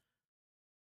actually.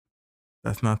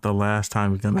 that's not the last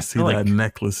time you're gonna I see feel that like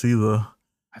necklace either.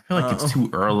 I feel like it's Uh, too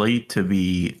early to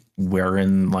be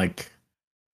wearing like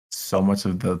so much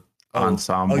of the oh,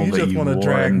 ensemble you that just you want to wore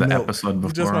drag in the milk. episode You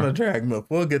just want to before. drag milk.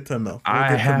 We'll get to milk. We'll I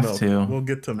get to have milk. to. We'll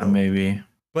get to milk. Maybe.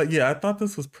 But yeah, I thought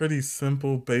this was pretty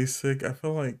simple, basic. I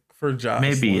feel like for Maybe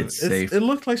Jocelyn, it's it safe.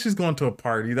 looks like she's going to a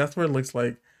party. That's what it looks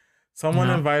like. Someone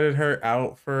Yeah. invited her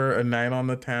out for a night on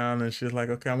the town, and she's like,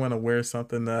 "Okay, I'm gonna wear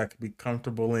something that I could be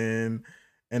comfortable in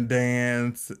and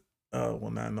dance.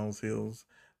 Well, not nose heels,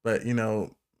 but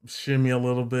shimmy a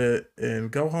little bit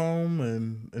and go home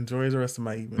and enjoy the rest of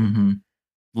my evening." Mm-hmm.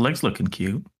 Legs looking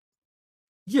cute.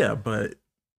 Yeah, but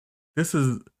this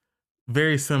is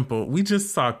very simple. We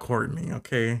just saw Courtney,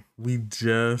 okay? We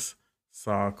just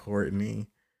saw Courtney.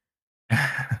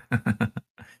 At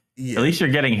Yeah, least you're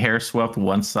getting hair swept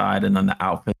one side and then the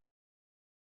outfit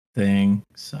thing.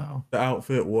 So the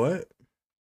outfit, what?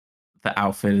 the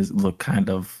outfit is look kind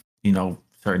of,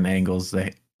 certain angles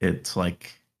that it's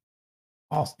like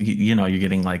all you're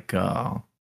getting like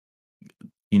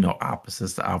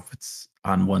opposites, the outfits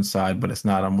on one side, but it's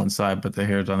not on one side, but the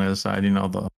hair's on the other side,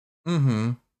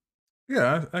 Mm-hmm.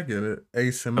 Yeah, I get it. the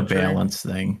Asymmetry. balance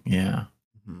thing. Yeah.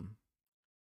 Mhm.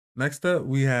 Next up,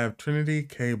 we have Trinity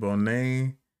K.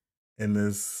 Bonet in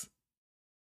this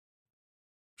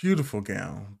beautiful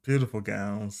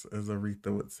gowns, as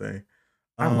Aretha would say.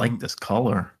 I like Um, this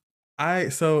color.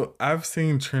 I've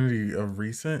seen Trinity of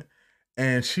recent,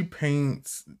 and she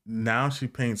paints now. She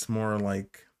paints more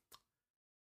like,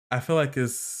 I feel like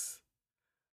it's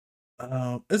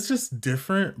just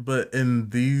different. But in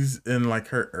like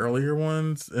her earlier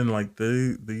ones, in like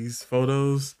these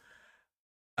photos,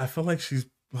 I feel like she's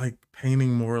like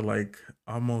painting more like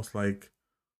almost like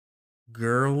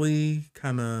girly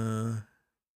kind of.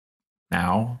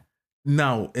 Now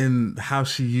No, in how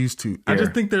she used to. I just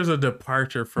here. think there's a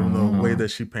departure from the way Oh, that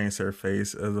she paints her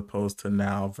face as opposed to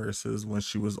now versus when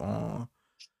she was on.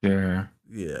 sure.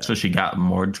 So Yeah. she got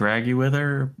more draggy with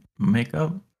her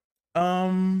makeup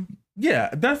Yeah,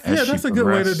 as she that's a good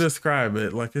way to progressed. describe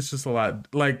it. Like it's just a lot,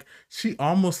 like she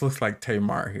almost looks like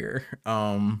Tamar here.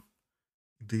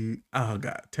 The oh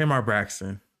god, Tamar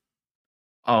Braxton.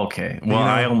 Okay. Well, You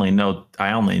I know, only know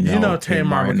Tamar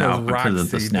Tamar because now because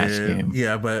of the Roxy Snatch did. game.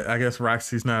 Yeah, but I guess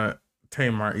Roxy's not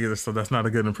Tamar either, so that's not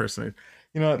a good impersonation.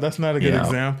 That's not a good Yeah.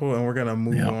 example, and we're gonna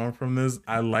move Yeah. on from this.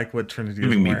 I like what Trinity is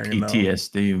Giving me wearing though.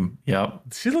 PTSD. Yep.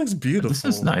 She looks This is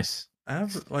beautiful. nice. I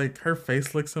have like her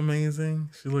face looks amazing.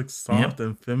 She looks soft Yep.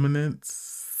 and feminine.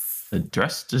 The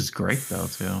dress is great though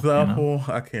too. Supple.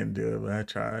 I can't do it, but I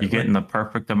tried. You're getting Like, the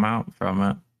perfect amount from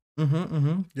it. yeah,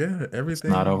 It's not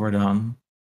everything. overdone.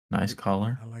 Nice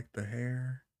color. I like the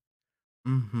hair.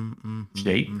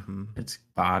 Shape. It's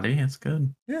body. It's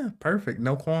good. Yeah, perfect.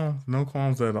 No qualms. No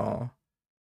qualms at all.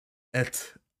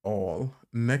 At all.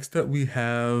 Next up, we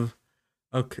have.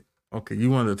 Okay, okay. You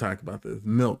wanted to talk about this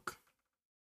milk.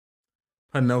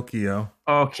 Pinocchio.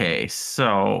 Okay,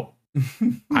 so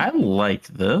I like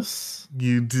this.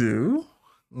 You do.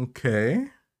 Okay.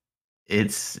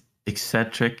 It's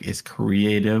eccentric, it's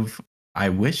creative. I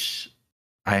wish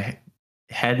I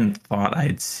hadn't thought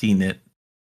I'd seen it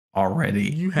already,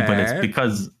 You but it's had.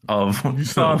 because of You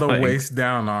saw the the legs, waist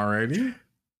down already.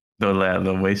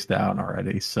 the waist down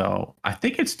already. So I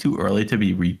think it's too early to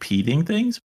be repeating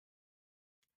things.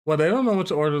 Well, they don't know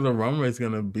which order the runway is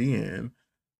gonna be in.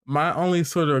 My only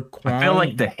sort of I feel like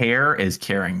qualm, the hair is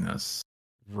carrying this.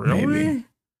 Maybe. really,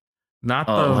 not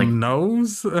the Like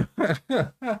nose.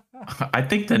 I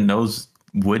think the nose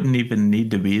wouldn't even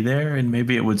need to be there, and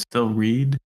maybe it would still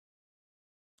read.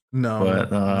 No,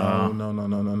 But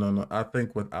no. I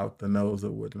think without the nose,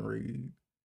 it wouldn't read.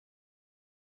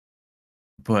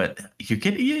 But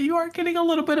you are getting a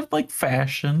little bit of like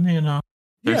fashion, you know.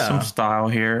 There's some Yeah. style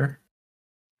here.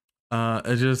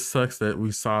 It just sucks that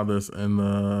we saw this in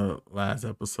the last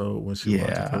episode when she walked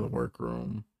into Yeah. the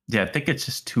workroom. Yeah, I think it's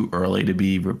just too early to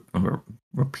be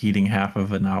repeating half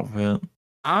of an outfit.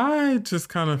 I just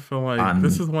kind of feel like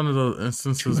this is one of those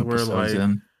instances where,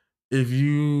 like, if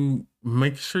you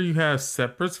make sure you have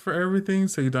separates for everything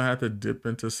so you don't have to dip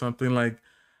into something, like,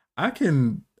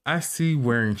 I see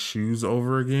wearing shoes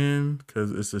over again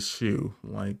because it's a shoe,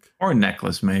 like, or a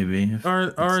necklace maybe,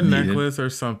 or a necklace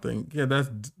or something. Yeah,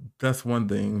 that's one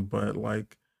thing, but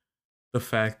like the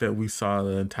fact that we saw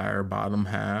the entire bottom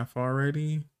half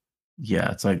already.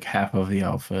 Yeah, it's like half of the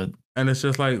outfit. And it's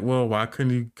just like, well, why could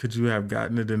you have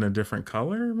gotten it in a different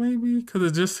color maybe? Because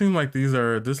it just seemed like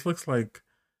this looks like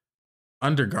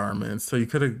undergarments. So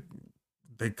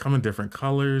they come in different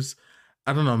colors.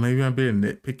 I don't know, maybe I'm being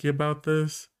nitpicky about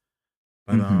this.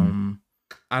 But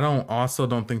I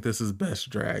don't think this is best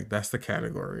drag. That's the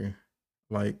category.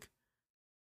 Like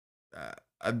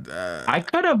I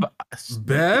could have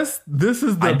best. This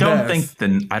is the I don't best.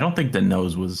 I don't think the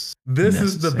nose was this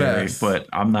is the best. But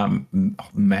I'm not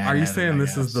mad. Are you saying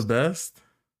this is the best?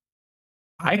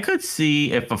 I could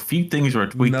see if a few things were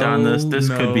tweaked on this. This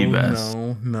could be best.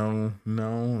 No.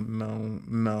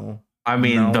 I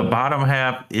mean, the bottom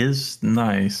half is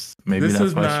nice. Maybe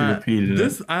that's why she repeated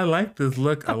it. I like this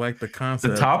look. I like the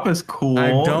concept. The top is cool. I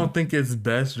don't think it's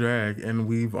best drag, and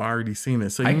we've already seen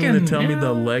it. So you mean to tell me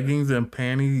the leggings and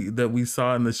panty that we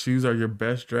saw in the shoes are your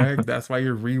best drag? That's why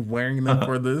you're re-wearing them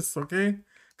for this, okay?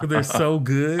 Because they're so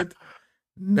good?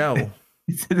 No.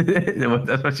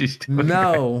 That's what she's doing.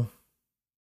 No.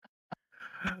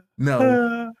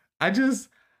 I just...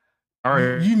 All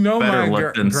right, you know, better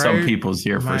look than some people's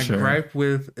here for sure. My gripe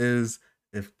with is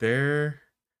if they're,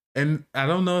 and I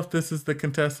don't know if this is the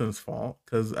contestants' fault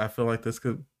because I feel like this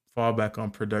could fall back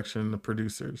on production, the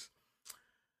producers.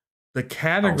 The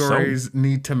categories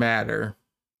need to matter.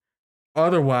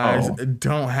 Otherwise,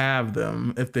 don't have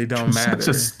them if they don't matter.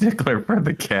 Such a stickler for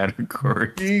the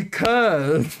category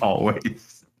because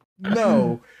always.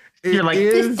 No, you're like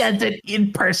this doesn't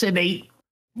impersonate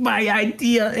my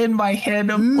idea in my head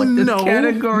of what this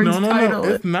category's title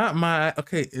is. It's not my...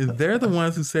 Okay, they're the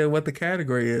ones who say what the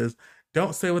category is.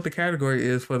 Don't say what the category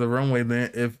is for the runway then.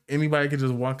 If anybody could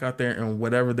just walk out there and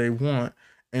whatever they want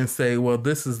and say, well,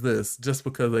 this is this, just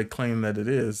because they claim that it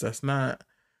is. That's not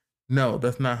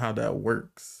how that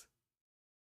works.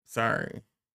 Sorry.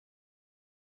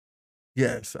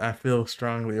 Yes, I feel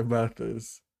strongly about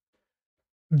this.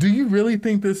 Do you really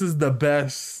think this is the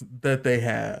best that they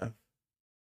have?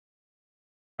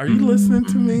 Are you listening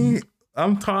to me?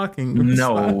 I'm talking.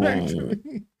 No.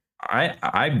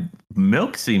 I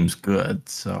Milk seems good,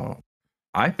 so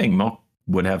I think Milk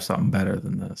would have something better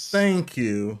than this. Thank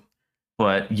you.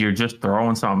 But you're just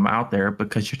throwing something out there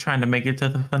because you're trying to make it to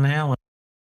the finale.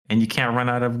 And you can't run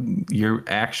out of your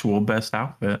actual best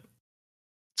outfit.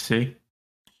 See?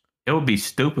 It would be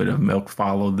stupid if Milk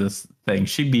followed this thing.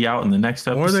 She'd be out in the next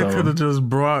episode. Or they could have just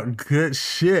brought good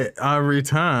shit every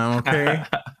time, okay?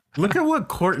 Look at what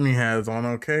Courtney has on,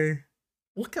 okay?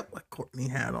 Look at what Courtney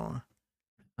had on.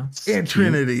 And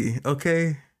Trinity,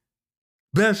 okay?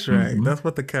 Best drag. That's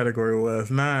what the category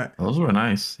was. Not those were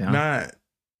nice. Yeah.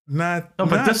 Not. No,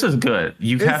 but this is good.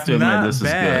 You have to admit this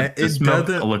bad. Is good. This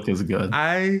Milk look is good.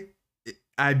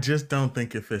 I just don't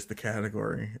think it fits the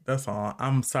category. That's all.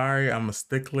 I'm sorry. I'm a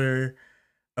stickler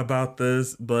about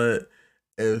this, but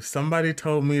if somebody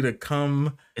told me to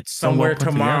come somewhere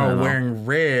tomorrow wearing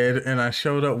red and I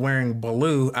showed up wearing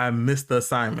blue, I missed the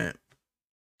assignment.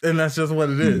 And that's just what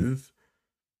it is.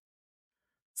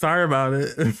 Sorry about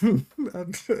it.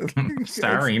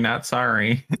 Sorry, not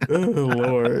sorry. Oh,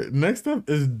 Lord. Next up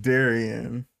is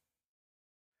Darian.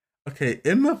 Okay,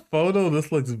 in the photo,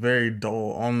 this looks very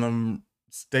dull. On the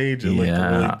stage, it looked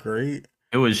really great.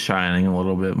 It was shining a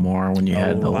little bit more when you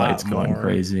had the lights going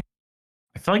crazy.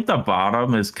 I feel like the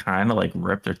bottom is kind of like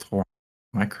ripped or torn.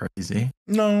 Am I crazy?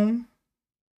 No.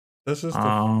 That's just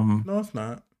no, it's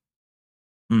not.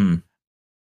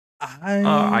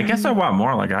 I guess I want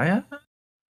more. Like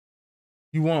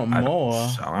you want more?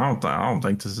 I don't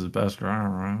think this is best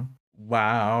round, right?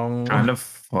 Wow. Kind of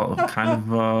flat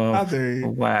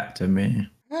to me.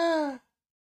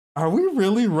 Are we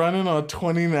really running on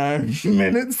 29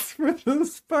 minutes for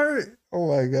this part? Oh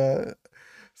my god.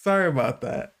 Sorry about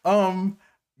that.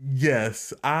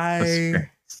 Yes, I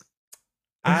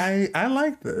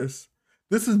like this.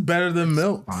 This is better than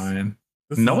Milk's. Fine.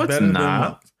 This is No, it's better than not.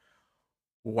 Milk's.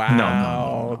 No, no, no,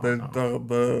 Wow. no, no.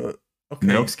 The okay.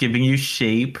 Milk's giving you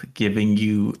shape, giving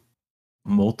you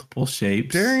multiple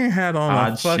shapes, Darian had on a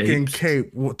odd fucking shapes.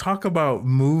 cape. Talk about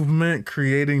movement,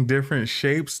 creating different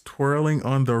shapes, twirling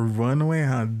on the runway.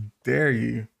 How dare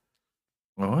you?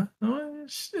 What?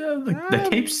 The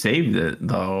cape Um, saved it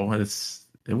though.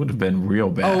 It would have been real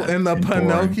oh, bad and the and boring.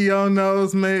 Pinocchio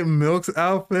nose made Milk's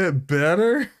outfit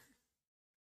better.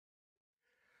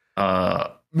 Uh,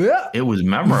 Yeah. it was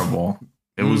memorable.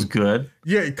 It was Mm. good.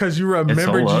 Yeah, because you It's a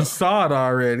remembered you look. saw it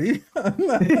already.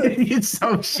 It's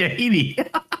so shady.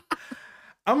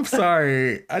 I'm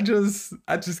sorry. I just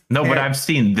No, but can't. I've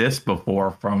seen this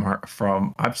before from her.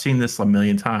 I've seen this a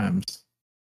million times.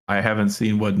 I haven't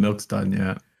seen what Milk's done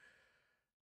yet.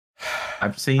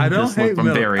 I've I seen don't this look hate from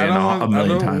milk. Darian a I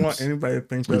million don't want times. anybody to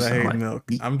think You that I sound hate like milk.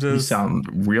 I'm you just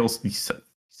sound real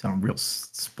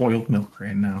spoiled milk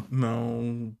right now.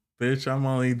 no, bitch. I'm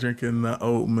only drinking the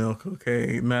oat milk.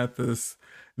 Okay, not this.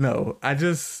 No,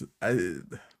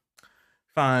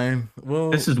 fine. This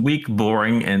Well, is weak,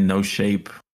 boring, and no shape.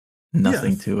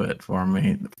 Nothing yes. to it for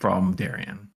me from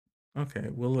Darian. Okay,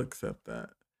 we'll accept that.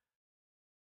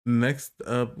 Next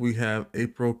up, we have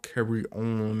April Carry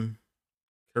On.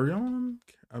 Carry On.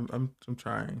 I'm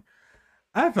trying.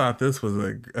 I thought this was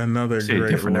another Say it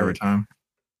great different every look. time.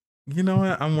 You know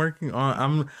what? I'm working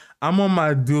on. I'm on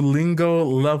my Duolingo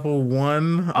level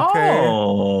 1. Okay,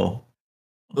 Oh,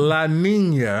 La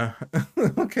Nina.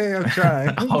 Okay, I'm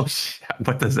trying. oh shit!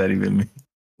 What does that even mean?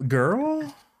 Girl,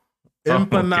 Oh, okay.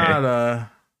 empanada,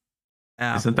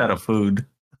 Isn't that a apple. food?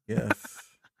 Yes.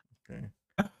 Okay.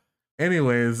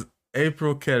 Anyways,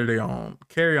 April carry on.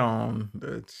 Carry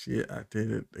on. Shit, I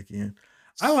did it again.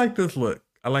 I like this look.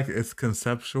 I like it. It's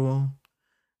conceptual.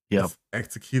 Yep. It's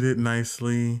executed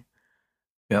nicely.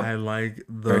 Yep. I like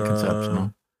Very the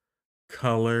conceptual.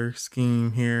 color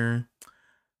scheme here.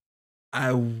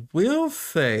 I will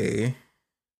say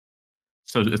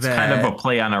So it's kind of a that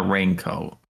play on a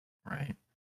raincoat, right?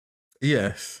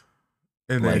 yes.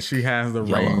 And then Like she has the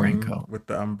yellow rain raincoat. with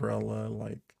the umbrella.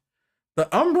 Like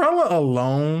the umbrella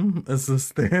alone is a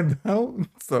standout.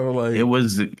 So like, It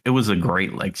was a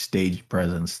great like stage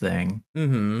presence thing.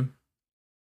 mm-hmm.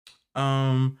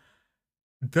 Um,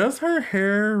 does her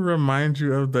hair remind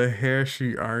you of the hair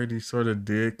she already sort of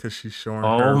did because she's showing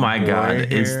Oh her my boy god. hair?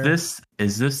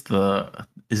 Is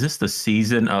this the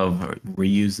season of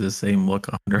reuse the same look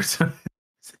 100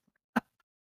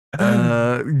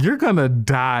 times? You're gonna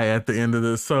die at the end of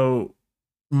this. So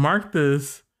mark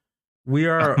this. We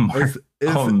are Mark,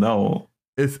 oh no.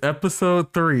 it's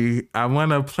episode 3. I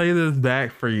want to play this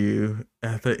back for you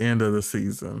at the end of the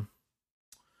season.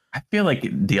 I feel like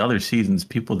the other seasons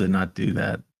people did not do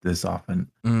that this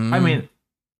often. I Mm, mean,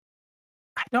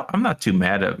 I'm not too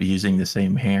mad at using the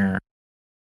same hair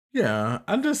yeah,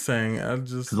 I'm just saying. I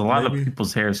because just a lot of maybe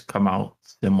people's hairs come out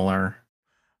similar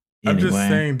I'm just anyway.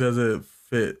 saying. Does it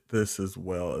fit this as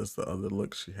well as the other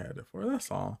look she had it for?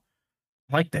 That's all.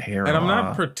 I like the hair And I'm not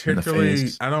in the particularly.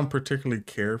 face. I don't particularly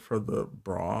care for the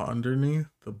bra underneath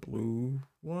the blue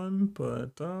one,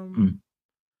 but Mm.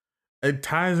 it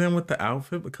ties in with the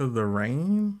outfit because of the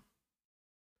rain.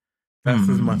 That's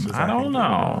as Hmm. much as I I can don't give it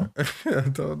know. on. I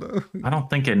don't know. I don't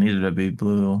think it needed to be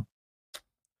blue.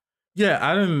 Yeah,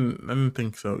 I didn't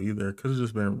think so either. Could have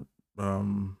just been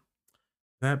um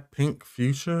that pink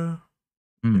fuchsia.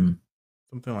 Yeah, Hmm.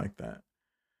 something like that.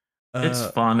 It's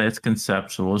Uh fun. It's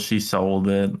conceptual. She sold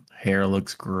it. Hair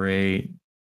looks great.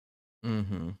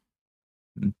 mm-hmm.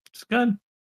 It's good.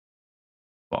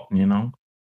 Well, you know,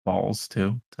 balls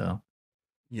too. To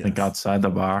think Yes. outside the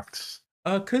box.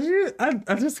 Could you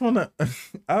I just wanna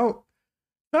oh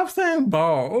stop saying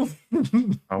balls.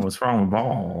 Oh, what's wrong with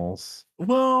balls?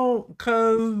 Well,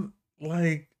 cause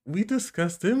like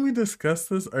didn't we discuss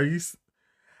this? Are you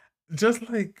just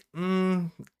like uh,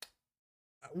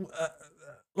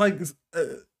 like uh,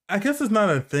 I guess it's not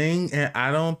a thing, and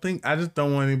I just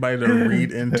don't want anybody to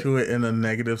read into it in a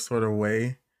negative sort of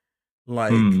way.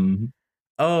 Like, Hmm.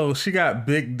 oh, she got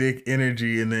big dick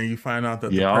energy, and then you find out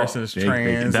that the person Yep. is Big, big.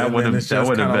 trans, and then it's That just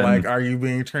would have kind of like, been are you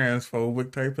being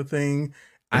transphobic type of thing?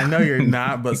 I know you're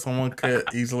not, but someone could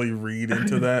easily read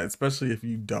into that, especially if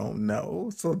you don't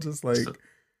know. So just so, like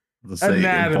let's say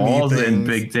anatomy balls and things,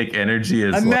 big dick energy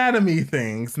is like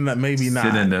maybe not.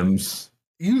 synonyms.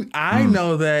 I Mm.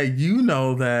 know that, you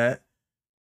know that,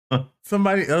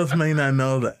 somebody else may not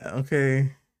know that.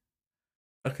 Okay.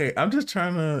 Okay. I'm just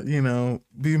trying to,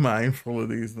 be mindful of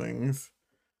these things.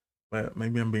 But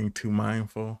maybe I'm being too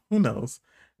mindful. Who knows?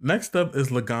 Next up is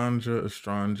Laganja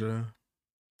Estranja.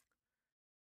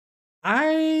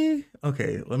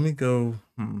 Okay, let me go.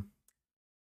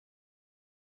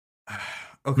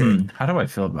 Okay, How do I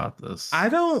feel about this?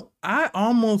 I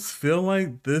almost feel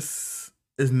like this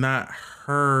is not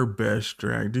her best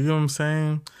drag. Do you know what I'm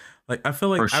saying? Like I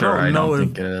feel For like sure, I don't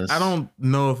think it I is. don't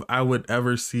know if I would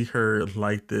ever see her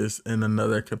like this in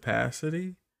another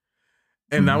capacity.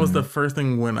 And that was the Hmm. first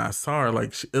thing when I saw her.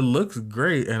 Like it looks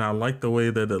great, and I like the way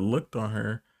that it looked on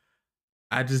her.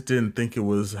 I just didn't think it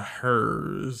was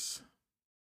hers.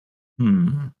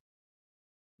 Hmm.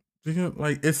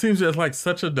 Like it seems just like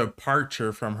such a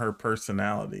departure from her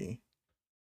personality.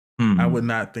 I would Hmm.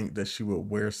 not think that she would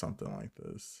wear something like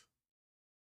this.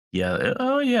 Yeah.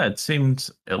 Oh, yeah. It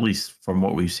seems, at least from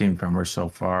what we've seen from her so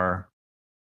far,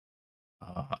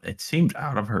 it seemed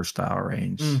out of her style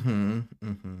range. Mm-hmm.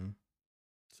 Mm-hmm.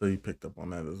 So you picked up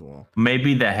on that as well.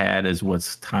 Maybe the hat is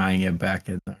what's tying it back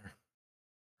into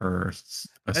her It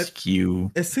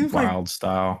askew, it seems like wild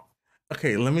style.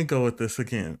 okay, let me go with this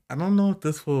again. I don't know if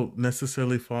this will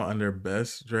necessarily fall under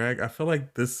best drag. I feel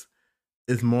like this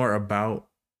is more about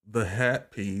the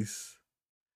hat piece,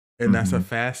 and that's a Hmm.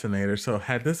 fascinator. So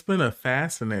had this been a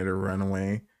fascinator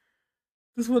runaway,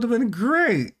 this would have been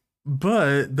great.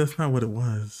 But that's not what it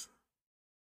was.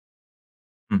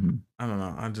 Hmm. I don't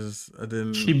know. I She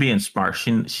didn't. being smart.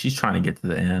 She's trying to get to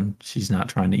the end. She's not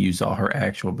trying to use all her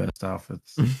actual best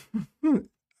outfits.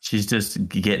 She's just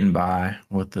getting by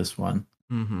with this one,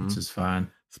 Mm-hmm. which is fine.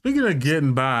 Speaking of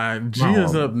getting by, Not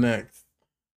Gia's up horrible. next.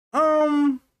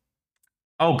 Um,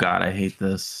 Oh God, I hate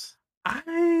this.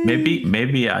 I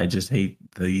Maybe I just hate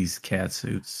these cat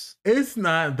suits. it's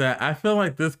not that. I feel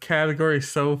like this category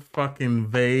is so fucking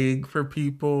vague for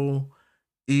people,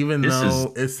 even This is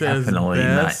though it says definitely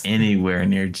not best. anywhere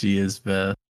near Gia's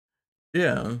best.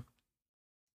 Yeah.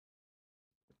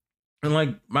 And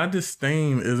like my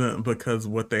disdain isn't because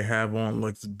what they have on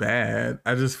looks bad.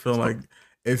 I just feel like So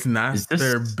it's not is this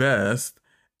their best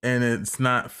and it's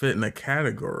not fit in a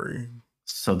category.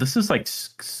 so this is like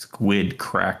squid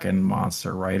kraken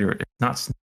monster, right? Or it's not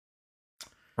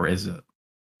or is it?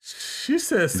 She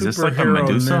said Is this like a superhero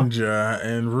Medusa? ninja,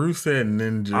 and Rue said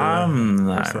ninja I'm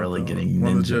or not really something. getting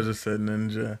One of the ninja. judges said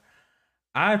ninja.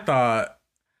 I thought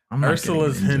I'm not getting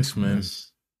Ursula's ninja from henchman, this.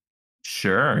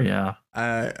 Sure, yeah.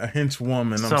 a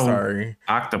henchwoman, I'm So sorry,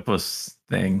 octopus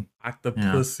thing. Yeah.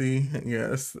 octopussy,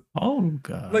 yes. Oh Like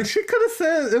God. she could have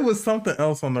said it was something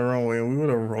else on the runway, and we would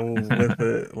have rolled with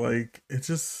it. Like it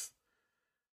just,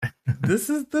 this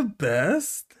is the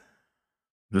best.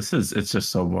 It's just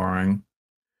so boring.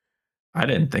 I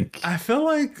didn't think. I feel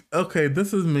like okay,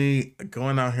 this is me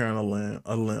going out here on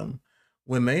a limb.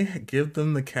 When they give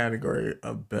them the category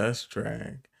of best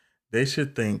drag, they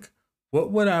should think,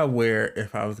 what would I wear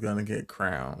if I was gonna get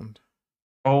crowned?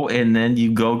 Oh, and then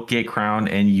you go get crowned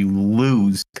and you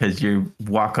lose because you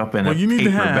walk up in Well, a you need to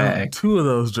paper have bag. two of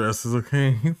those dresses,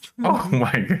 okay? Oh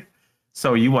my God.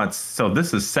 So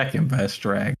this is second best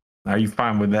drag. Are you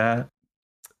fine with that?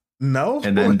 No,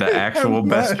 And then the actual I'm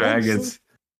best not drag actually. is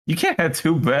you can't have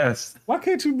two best. Why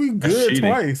can't you be That's good cheating.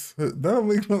 twice?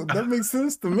 That makes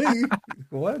sense to me.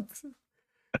 What?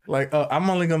 Like, oh, I'm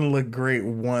only gonna look great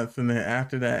once, and then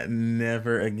after that,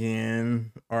 never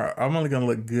again. Or I'm only gonna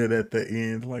look good at the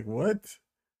end. Like, what?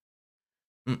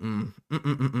 Mm-mm.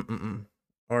 Mm-mm, mm-mm, mm-mm.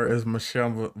 Or as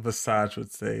Michelle Visage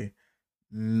would say,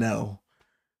 no.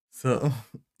 So,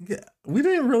 yeah, we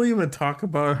didn't really even talk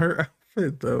about her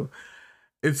outfit though.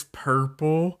 It's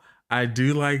purple. I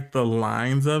do like the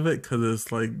lines of it because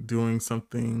it's like doing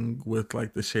something with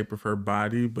like the shape of her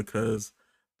body because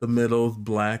the middle's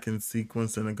black and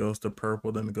sequence, and it goes to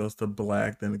purple, then it goes to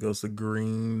black, then it goes to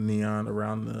green neon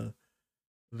around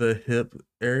the hip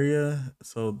area.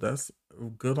 So that's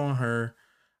good on her.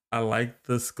 I like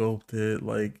the sculpted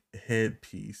like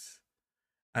headpiece.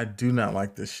 I do not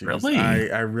like the shoes. Really?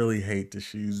 I really hate the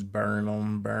shoes. Burn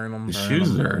them, burn them, The burn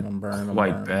shoes them, burn are them, burn them,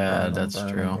 quite burn them, burn bad. them, That's burn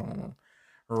them, true. burn them.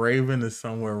 Raven is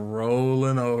somewhere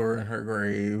rolling over in her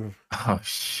grave. Oh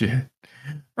shit.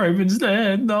 Raven's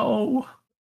dead. No.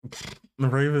 The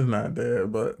Raven's not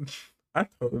dead, but I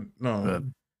told no.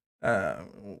 Good. Uh,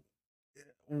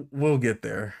 we'll get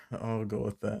there. I'll go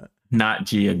with that. Not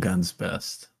Gia Gunn's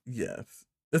best. Yes,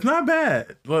 it's not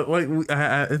bad. Like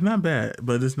it's not bad,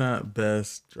 but it's not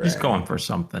best She's going drag. for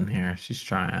something here. She's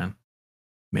trying.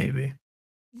 Maybe.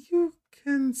 You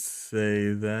can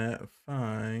say that.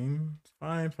 Fine,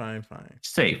 fine, fine, fine.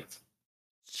 Safe.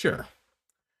 Sure.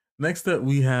 Next up,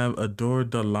 we have Adore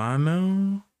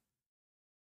Delano.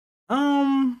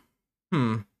 Um,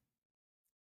 hmm.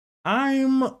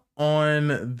 I'm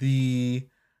on the.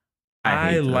 I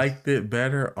I hate this. liked it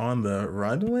better on the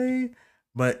runway,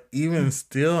 but even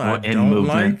still, I Well, in don't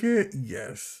movement. like it.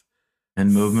 Yes.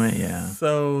 In movement, yeah.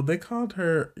 So they called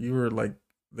her. You were like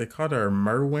they called her a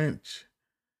merwinch,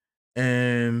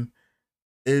 and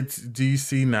it's. Do you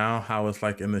see now how it's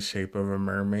like in the shape of a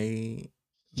mermaid,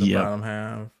 the Yep. bottom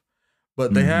half?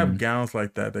 But they have Mm-hmm. gowns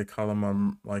like that. They call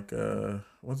them like a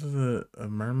what is it? A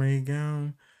mermaid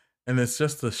gown, and it's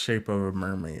just the shape of a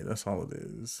mermaid. That's all it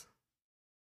is.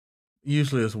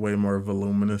 Usually, it's way more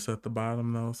voluminous at the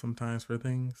bottom though. Sometimes for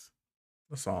things.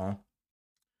 That's all.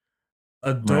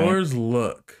 Right. Adore's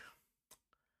look.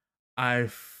 I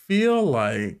feel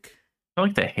like I feel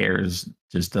like the hairs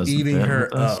just doesn't eating fit with her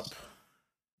this. up.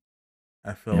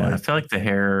 I feel Yeah, I like feel like the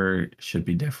hair should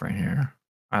be different here.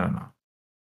 I don't know.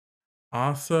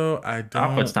 also I The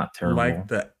outfit's don't not like terrible.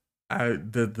 that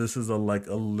that this is a like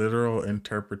a literal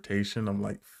interpretation of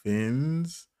like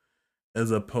fins as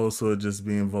opposed to it just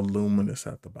being voluminous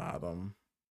at the bottom.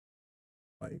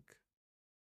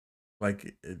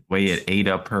 Like Way it it's ate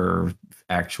up her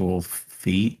actual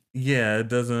feet. yeah, it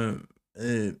doesn't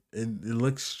it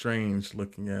looks strange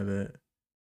looking at it.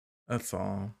 That's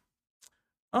all.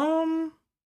 Um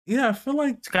yeah, I feel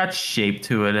like It's got shape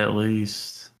to it at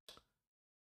least.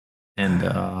 And the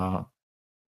yeah,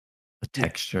 I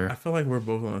texture. feel like we're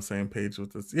both on the same page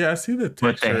with this. Yeah, I see the But the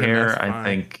texture and that's hair, I fine.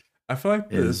 think, I feel like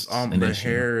this is an the issue.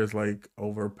 hair is like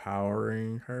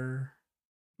overpowering her.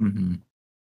 Mm-hmm.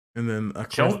 And then of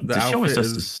course the The show is outfit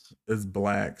just this is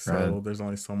black, red. so there's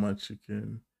only so much you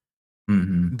can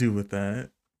Mm-hmm. do with that.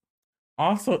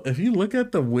 Also, if you look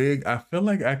at the wig, I feel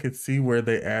like I could see where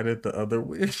they added the other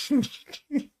wig.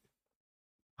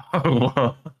 Oh,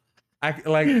 well. I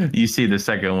like You see the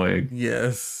second wig.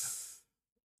 yes.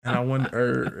 And I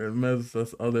wonder it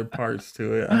there's other parts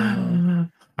to it. I don't know.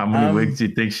 How many wigs Um do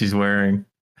you think she's wearing?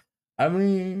 I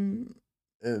mean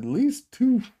at least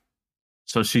two.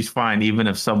 So she's fine, even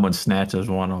if someone snatches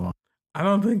one of them. I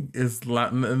don't think it's it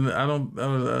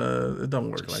don't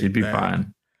work She'd like be that.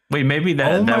 fine. Wait, maybe Oh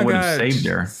that my would have god, saved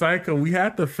her. Psycho, we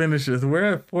have to finish this.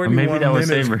 We're at Or maybe that 41 would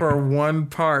minutes save her. for one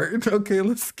part. Okay,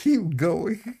 let's keep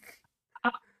going.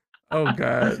 Oh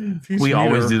god, teach We me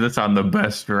always to do this on the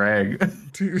best drag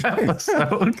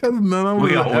episode. because none of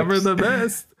We them are ever always. the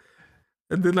best.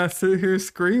 And then I sit here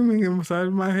screaming inside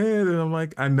my head, and I'm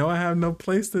like, I know I have no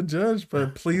place to judge,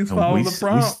 but please follow the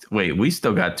prompt. Wait, we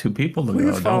still got two people to Please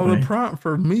go, don't follow the we? prompt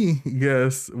for me.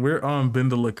 Yes, we're on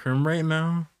Bendelacrum right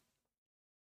now.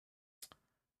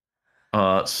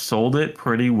 Sold it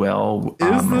pretty well Is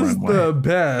on the this runway. the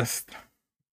best?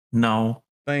 No,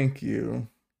 Thank you.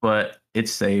 but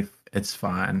it's safe. It's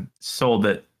fine. Sold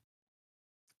it.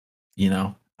 You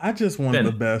know, I just want the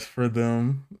then best for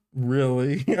them.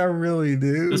 Really, I really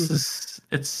do.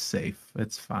 it's safe.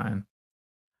 It's fine.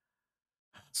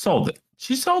 Sold it.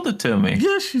 She sold it to me.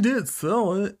 Yeah, she did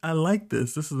sell it. I like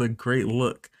this. This is a great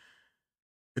look.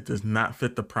 It does not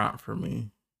fit the prompt for me.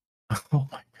 Oh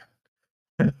my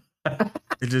god.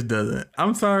 It just doesn't.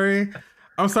 I'm sorry.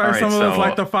 I'm sorry. All right, Some of us so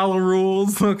like to follow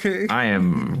rules. Okay. I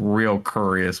am real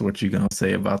curious what you're gonna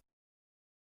say about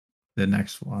the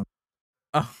next one,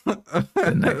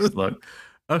 the next look,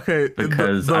 Okay.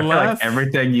 because The I feel like last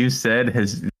everything you said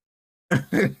has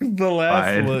the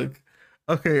last lied. look.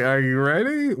 Okay, are you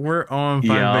ready? We're on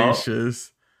Yeah,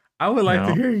 Vivacious. I would like to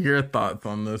yeah. hear your thoughts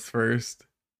on this first.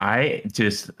 I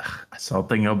just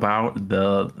something about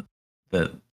the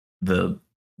the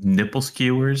nipple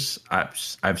skewers. I've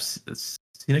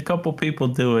seen a couple people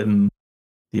do it in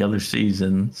the other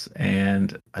seasons,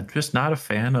 and I'm just not a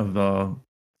fan of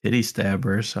titty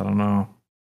stabbers. I don't know.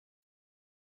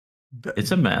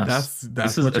 It's a mess.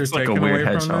 That's what you're It's like a taking weird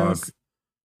away from hedgehog. this.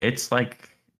 It's like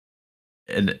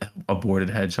an aborted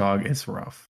hedgehog. It's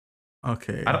rough.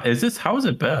 Okay. Is this how is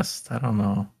it best? I don't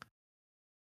know.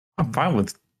 I'm fine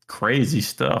with crazy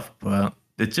stuff, but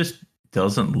it just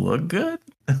doesn't look good.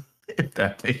 If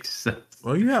that makes sense.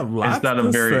 Well, you have lots It's not a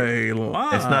to very say.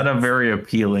 it's not a Lots. very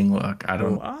appealing look. I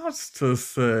don't Lots to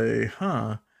say,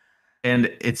 huh?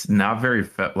 and it's not very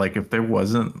like if there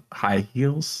wasn't high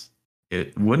heels,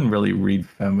 it wouldn't really read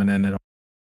feminine at all.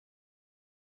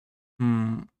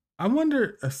 Hmm. I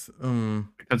wonder.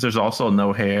 Because there's also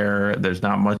no hair, there's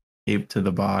not much shape to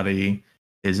the body,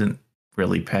 isn't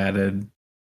really padded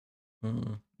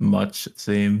hmm. much, it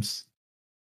seems.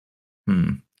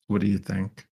 What do you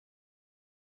think?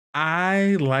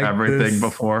 I like Everything this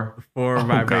before? for Oh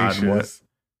God, what? Vivacious.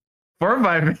 For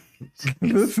Vivacious?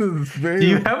 This is very. Do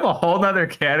you have a whole other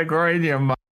category in your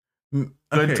mind? Good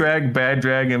Okay, drag, bad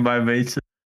drag, and Vivacious?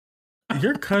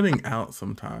 you're cutting out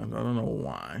sometimes. I don't know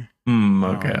why.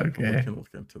 Okay, But we okay. can look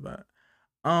into that.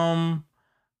 Um,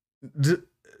 d-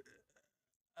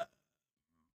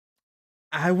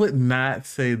 I would not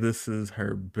say this is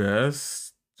her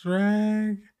best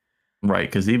drag. Right,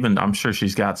 because even I'm sure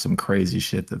she's got some crazy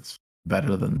shit that's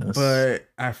better than this, but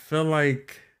I feel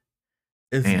like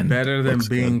it's and better than looks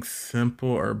good being simple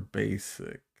or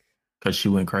basic. because she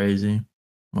went crazy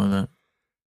with it.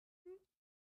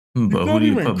 It's But who not do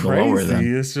you even put below her crazy.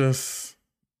 then? It's just,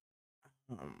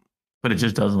 um, But it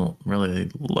just doesn't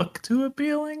really look too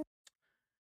appealing.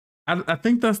 I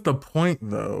think that's the point,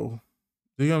 though.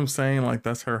 Do you know what I'm saying? Like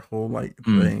that's her whole like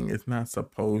Mm. thing. It's not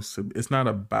supposed to. It's not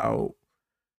about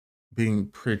being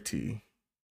pretty.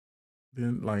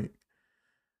 Then like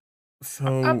I'm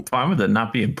so. fine with it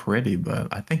not being pretty, but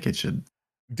I think it should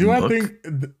Do I look think?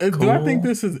 Do I think cool.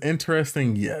 this is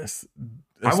interesting? Yes,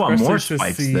 I want more especially to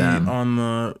spikes see then. on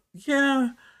the yeah.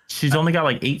 She's I, only got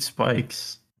like 8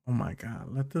 spikes. oh my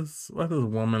god, let this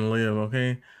woman live,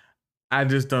 okay? I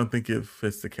just don't think it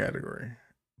fits the category,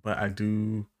 but I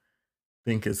do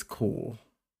think it's cool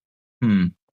Hmm.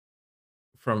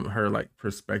 from her like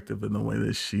perspective and the way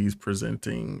that she's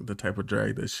presenting the type of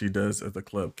drag that she does as a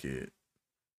club kid.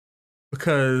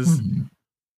 Because Hmm.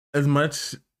 as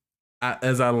much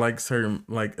as I like certain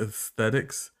like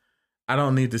aesthetics, I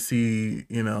don't need to see,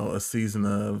 a season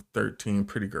of 13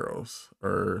 pretty girls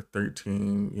or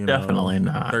 13, Definitely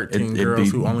not. 13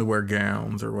 girls who only wear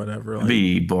gowns or whatever. It'd Like,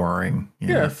 be boring. yeah,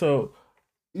 Yeah. so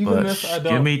even But if I give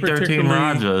don't me 13 particularly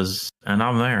Rajas and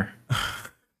I'm there.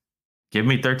 Give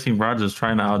me 13 Rajas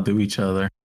trying to outdo each other.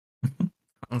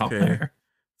 I'm okay. there.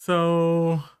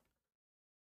 So,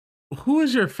 who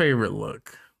is your favorite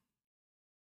look?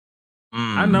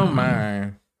 I know Mm.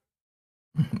 mine.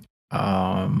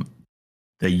 Um,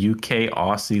 the UK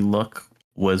Aussie look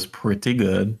was pretty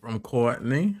good. From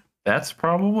Courtney. That's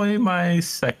probably my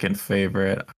second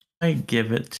favorite. You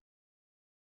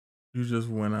just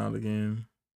went out again.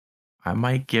 I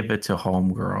might give it to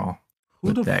Homegirl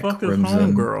Who the with that fuck is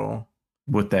crimson homegirl?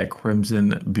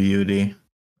 beauty.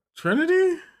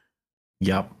 Trinity?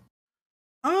 Yep.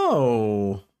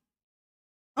 Oh,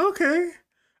 okay.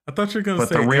 I thought you were gonna But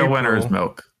the say real winner is April.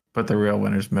 milk. But the real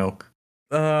winner's milk.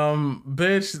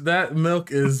 Bitch, that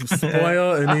milk is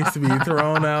spoiled. It needs to be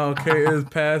thrown out. Okay, it's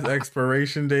past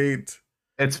expiration date.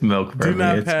 It's milk Do for me.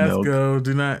 not It's pass milk. go.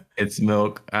 Do not. It's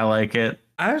milk. I like it.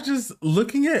 I was just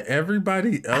looking at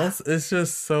everybody else. It's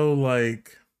just so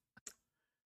like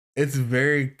it's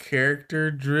very character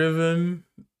driven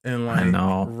and I like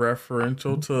know.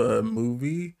 referential to a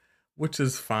movie, which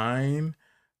is fine.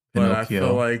 But I feel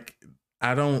Pinocchio. like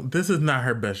I don't. This is not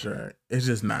her best drag. It's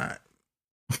just not.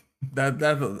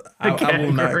 The I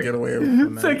will not category. get away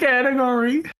from The that.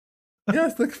 category.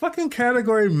 Yes, the fucking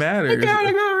category The matters.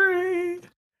 category.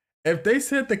 If they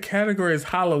said the category is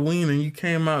Halloween and you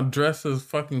came out dressed as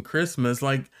fucking Christmas,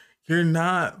 like you're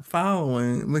not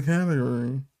following the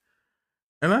category.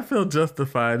 And I feel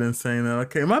justified in saying that.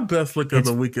 Okay, my best look of It's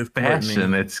the week is fashion.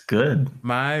 Courtney. It's good.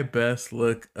 My best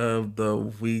look of the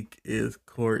week is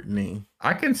Courtney.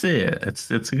 I can see it. It's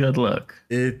a good look.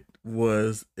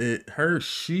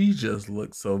 She just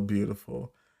looked so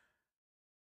beautiful.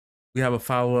 We have a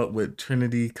follow up with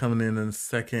Trinity coming in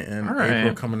second All and April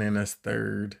right. coming in as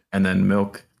third. And then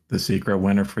milk, the secret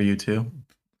winner for you too.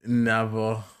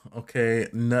 Never. Okay,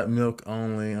 nut milk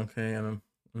only. Okay, and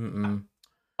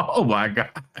Oh my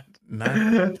god.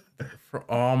 not for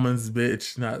almonds,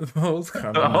 bitch. Not those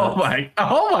kind of Oh nuts.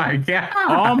 my god.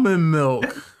 Almond milk.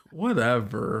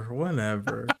 Whatever.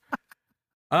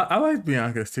 I like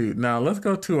Bianca's too. Now let's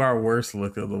go to our worst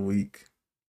look of the week.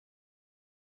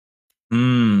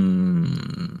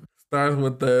 Starts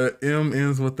with the M,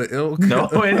 ends with the ilk. No,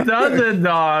 it doesn't,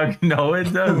 dog. No,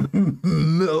 it doesn't.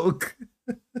 Milk.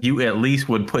 You at least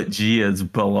would put Gia's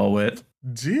below it.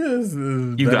 Gia's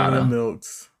is You better gotta. than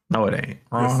Milk's. No, it ain't. Yes,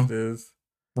 Wrong. it is.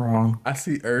 Wrong. I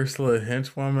see Ursula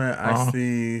Henchwoman.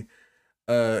 Wrong.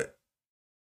 Uh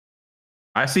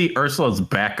I see Ursula's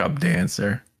backup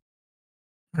dancer.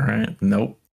 All right.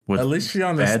 Nope. With at least she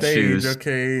on the bad stage. shoes.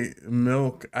 Okay,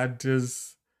 Milk.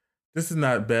 This is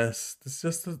not best.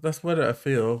 That's what I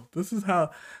feel. This is how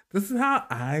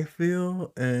I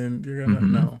feel, and you're gonna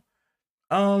know.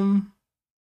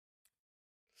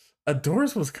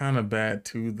 Adores was kind of bad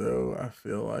too, though. I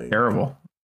feel like Terrible.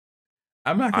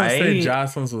 I'm not gonna say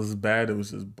Jocelyn's was bad. It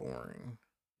was just boring.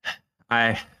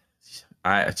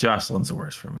 Jocelyn's the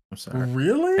worst for me. I'm sorry.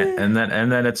 Really? And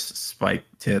then it's Spike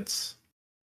tits.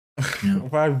 Yeah.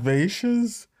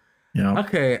 Vivacious. Yeah.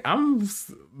 Okay,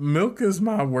 Milk is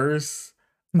my worst.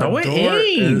 No, it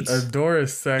ain't. Adore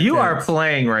is second. You are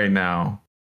playing right now.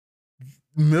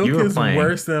 Milk is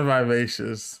worse than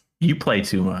Vivacious. You play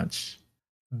too much.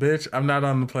 Bitch, I'm not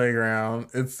on the playground.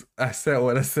 I said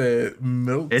what I said.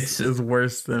 Milk is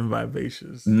worse than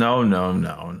Vivacious.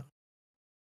 No.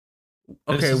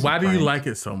 Okay, why do you like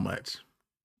it so much?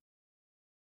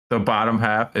 The bottom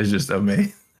half is just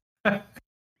amazing.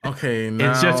 Okay,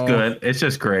 It's just now good. It's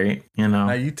just great. You now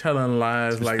know, you telling it's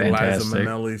lies just like Liza fantastic.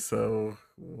 Minnelli, so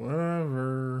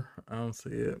whatever. I don't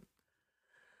see it.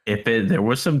 If there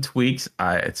was some tweaks,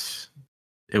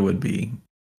 it would be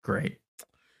great.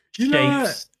 You know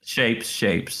what?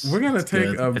 Shapes. We're gonna It's take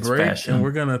good. a It's break and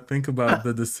we're fashion. gonna think about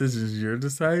the decisions you're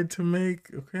deciding to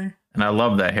make. Okay. And I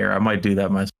love that hair. I might do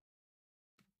that myself.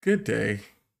 Good day.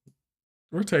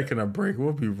 We're taking a break.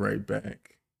 We'll be right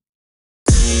back.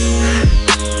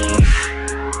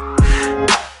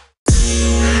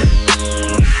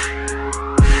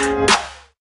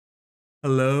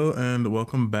 Hello and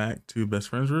welcome back to Best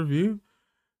Friends Review.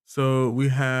 So we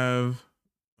have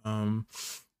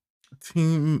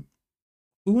team,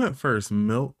 who went first,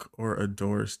 Milk or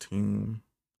Adore's team?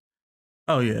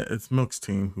 Oh yeah, it's Milk's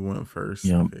team who went first.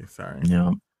 Yep. Okay, sorry.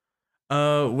 Yep.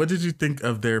 What did you think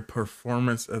of their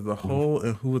performance as a whole,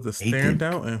 and who was a They did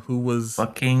standout, and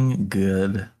fucking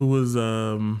good. who was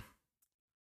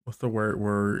what's the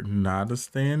word not a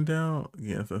standout?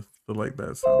 Yes, I feel like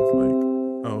that sounds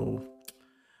like, oh,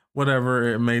 whatever,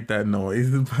 it made that noise.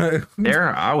 But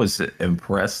There, I was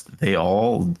impressed. They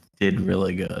all did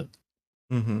really good.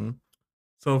 mm-hmm.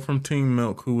 So from Team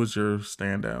Milk, who was your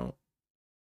standout?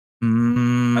 I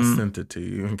Mm, sent it to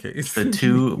you in case. the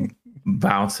two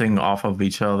bouncing off of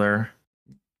each other.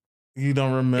 You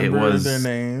don't It remember their was,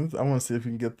 names? I want to see if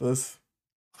you can get this.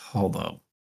 hold up.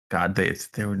 God, they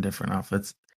were different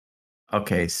outfits.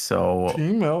 Okay, so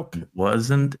Team Milk.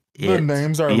 wasn't The it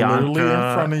names are literally in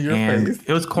front Bianca of your and face.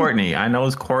 it was Courtney? I know it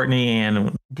was Courtney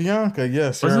and Bianca,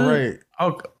 yes, was you're it? right.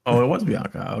 Oh, it was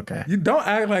Bianca. Okay. You don't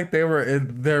act like they were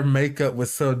their makeup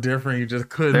was so different you just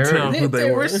couldn't They're, tell they, who they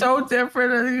they were were. so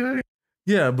different.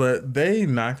 Yeah, but they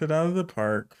knocked it out of the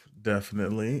park,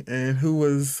 definitely. And who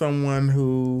was someone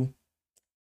who,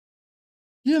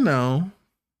 you know,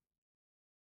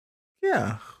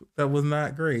 yeah, that was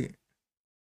not great.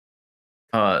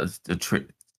 The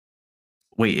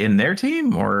wait, in their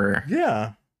team or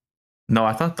Yeah. no?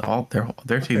 I thought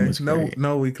their team Okay. was No, great.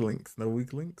 no weak links. No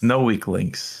weak links. No weak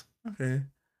links. Okay.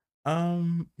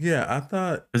 Yeah, I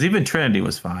thought, Because even Trinity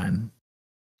was fine.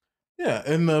 yeah,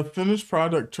 and the finished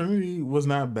product Trinity was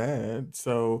not bad.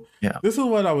 So Yeah, this is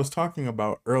what I was talking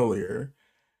about earlier.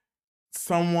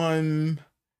 Someone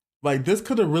like this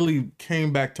could have really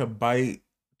came back to bite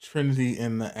Trinity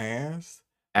in the ass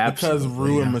because absolutely.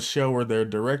 Rue and Yeah. Michelle were there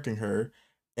directing her.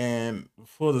 And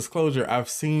full disclosure, I've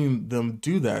seen them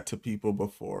do that to people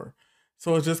before.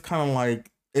 So it's just kind of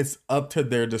like it's up to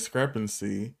their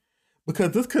discrepancy.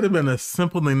 Because this could have been a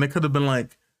simple thing. They could have been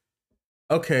like,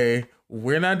 okay,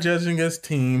 we're not judging as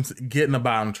teams, get in the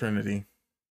bottom Trinity.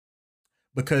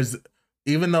 Because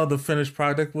even though the finished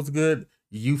product was good,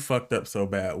 you fucked up so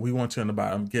bad. We want you in the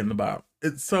bottom, get in the bottom.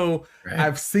 It's so Right.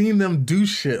 I've seen them do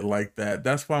shit like that.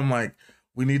 That's why I'm like,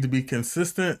 we need to be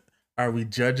consistent. Are we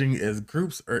judging as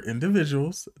groups or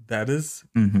individuals? That is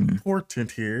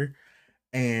important here.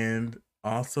 And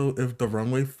also, if the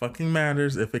runway fucking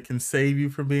matters, if it can save you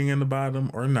from being in the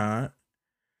bottom or not.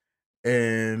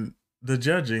 And the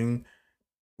judging,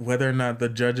 whether or not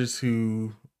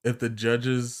if the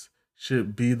judges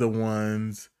should be the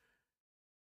ones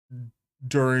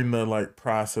during the like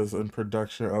process and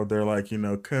production of their like,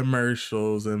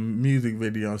 commercials and music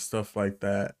video and stuff like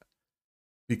that.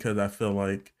 Because I feel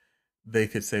like they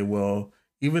could say, well,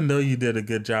 even though you did a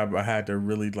good job, I had to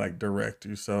really like direct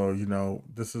you. So,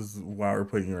 this is why we're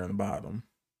putting you in the bottom.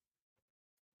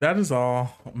 That is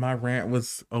all. My rant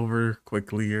was over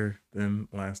quicklier than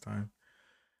last time.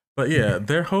 But yeah,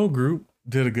 their whole group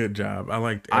did a good job. I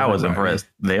liked I was everybody. impressed.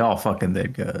 They all fucking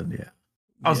did good. Yeah.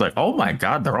 I was like, oh my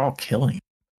God, they're all killing.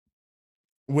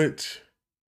 Which,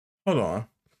 hold on.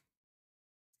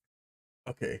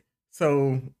 Okay.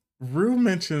 So Rue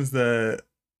mentions that.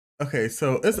 Okay,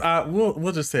 so it's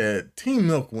we'll just say it. Team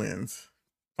Milk wins.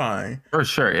 Fine. For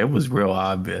sure. It was real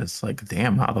obvious. Like,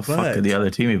 damn, how the fuck did the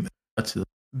other team even touch it?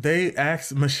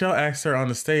 Michelle asked her on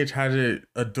the stage, how did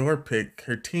Adore pick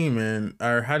her team in,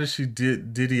 or how did she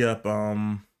diddy up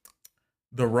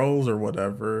the roles or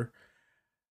whatever.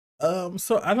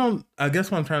 So I guess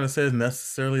what I'm trying to say is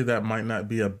necessarily that might not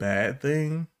be a bad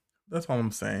thing. That's all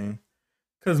I'm saying.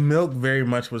 Because Milk very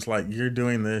much was like, you're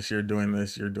doing this, you're doing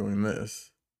this, you're doing this.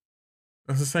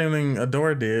 That's the same thing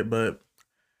Adore did, but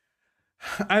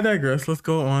I digress. Let's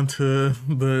go on to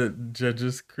the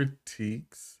judges'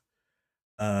 critiques.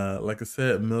 Like I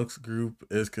said, Milk's group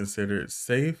is considered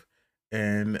safe,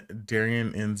 and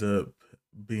Darian ends up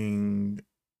being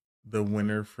the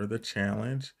winner for the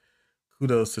challenge.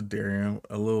 Kudos to Darian,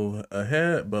 a little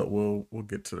ahead, but we'll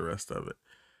get to the rest of it.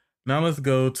 Now let's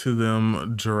go to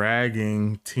them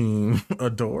dragging Team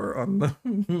Adore on the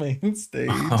main stage.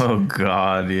 Oh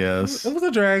God, It yes. was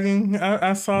a dragging.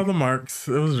 I saw the marks.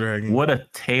 It was dragging. What a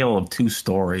tale of two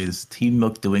stories. Team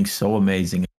Milk doing so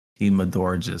amazing. Team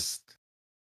Adore just,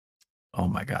 oh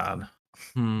my God,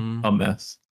 Hmm. a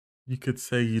mess. You could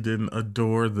say you didn't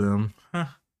adore them.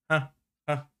 Ha, ha,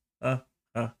 ha, ha,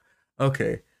 ha.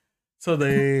 Okay. So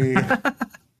they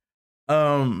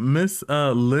Miss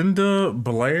Linda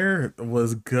Blair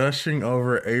was gushing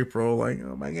over April like,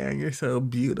 "Oh my god, you're so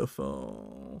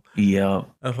beautiful." Yep.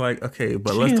 I was like, "Okay,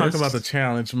 but let's talk about the Cheers.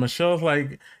 challenge." Michelle's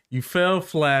like, "You fell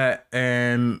flat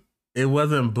and it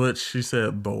wasn't butch." She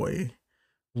said, "Boy,"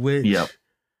 Yep. which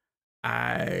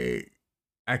I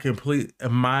I complete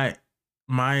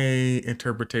my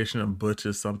interpretation of butch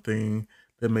is something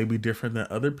that may be different than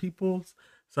other people's.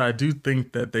 So I do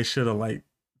think that they should have like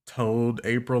told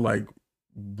April like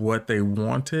what they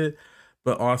wanted,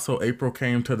 but also April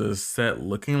came to the set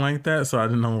looking like that, so I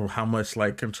didn't know how much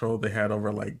like control they had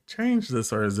over like change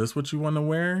this or is this what you want to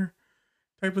wear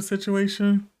type of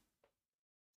situation.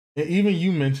 And even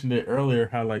you mentioned it earlier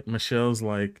how like Michelle's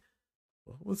like,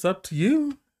 what's up to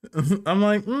you? I'm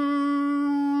like,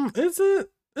 is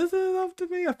it? Is it up to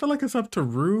me? I feel like it's up to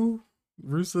Rue.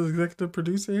 Rue's the executive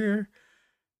producer here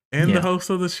and the Yeah. host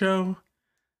of the show.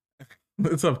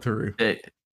 It's up to Rue.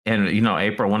 And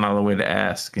April went all the way to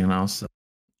ask, so I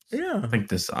Yeah. think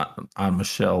this on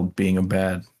Michelle being a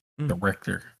bad Mm.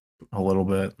 director a little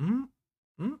bit. Mm.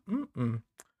 Mm. Mm.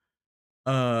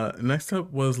 Mm. Next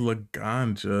up was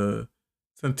Laganja.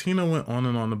 Santina went on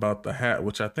and on about the hat,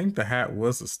 which I think the hat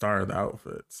was the star of the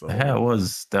outfit. Yeah, So, it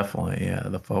was definitely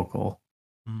the focal.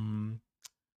 mm.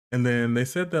 And then they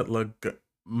said that Laganja.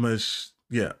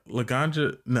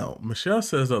 No, Michelle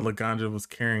says that Laganja was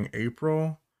carrying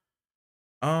April.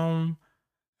 Um,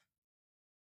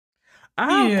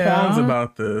 I have qualms Yeah.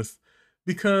 about this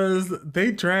because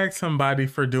they dragged somebody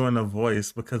for doing a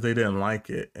voice because they didn't like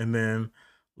it, and then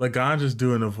Laganja's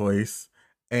doing a voice,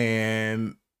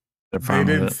 and They're they fine with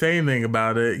didn't it. say anything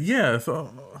about it. Yeah,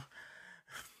 so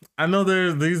I know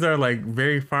these are like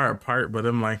very far apart, but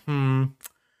I'm like,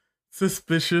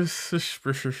 suspicious.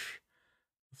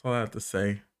 That's all I have to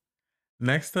say.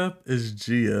 Next up is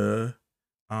Gia,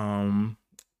 um,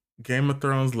 Game of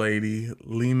Thrones lady,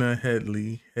 Lena My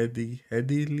Headley.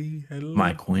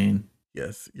 queen.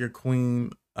 Yes, your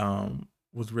queen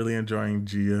was really enjoying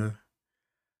Gia.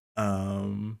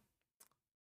 Um,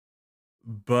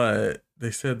 but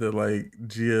they said that like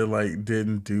Gia like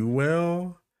didn't do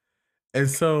well. And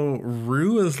so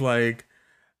Rue is like,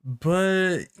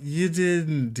 but you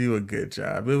didn't do a good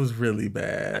job. It was really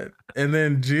bad. And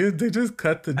then Gia, they just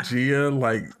cut to Gia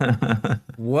like,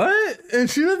 what? And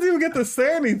she doesn't even get to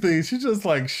say anything. She's just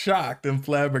like shocked and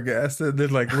flabbergasted. They're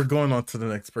like, we're going on to the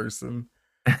next person.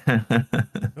 They're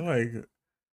like,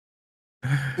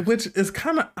 which is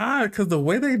kind of odd because the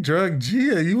way they drug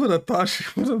Gia, you would have thought she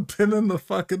would have been in the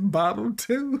fucking bottom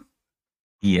too.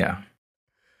 Yeah.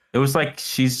 It was like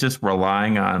she's just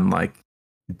relying on like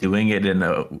doing it in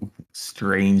a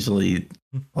strangely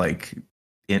like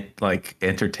like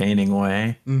entertaining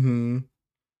way Mm-hmm.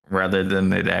 rather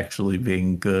than it actually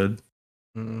being good.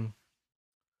 Mm-hmm.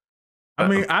 I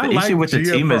mean, But I the issue like with the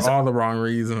Gia team for is all the wrong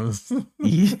reasons.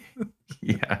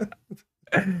 yeah.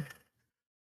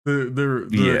 The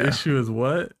Yeah. issue is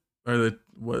what? Or the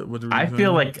what are you I feel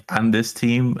saying? like on this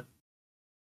team,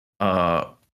 uh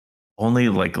only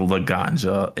like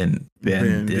Laganja and Ben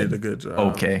Ben did a did good job.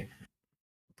 okay.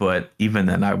 But even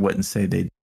then I wouldn't say they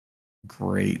did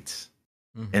great.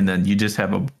 And Mm-hmm. then you just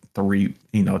have a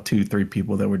two, three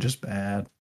people that were just bad.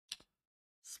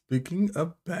 Speaking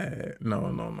of bad,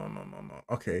 no.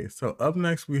 Okay, so up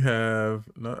next we have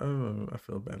no. I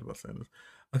feel bad about saying this.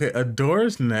 Okay,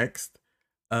 Adore's next.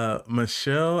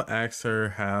 Michelle asks her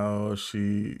how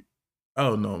she.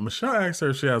 Oh no, Michelle asks her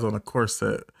if she has on a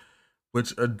corset,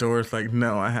 which Adore's like,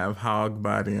 no, I have hog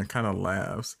body, and kind of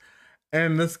laughs.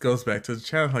 And this goes back to the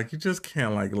challenge, like you just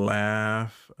can't like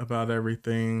laugh about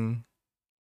everything.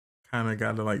 Kind of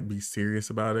got to like be serious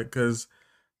about it because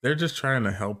they're just trying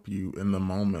to help you in the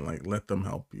moment, like let them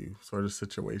help you, sort of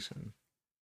situation.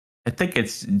 I think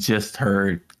it's just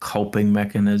her coping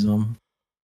mechanism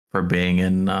for being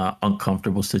in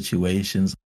uncomfortable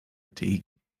situations.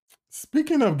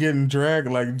 Speaking of getting dragged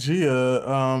like Gia,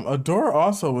 Adora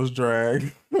also was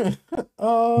dragged.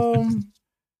 um,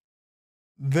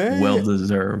 Well they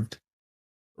deserved.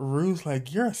 Rue's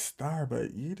like, you're a star,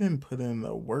 but you didn't put in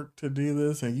the work to do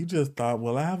this, and you just thought,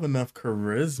 well, I have enough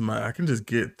charisma, I can just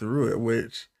get through it.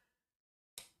 Which,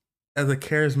 as a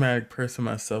charismatic person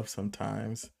myself,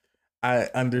 sometimes I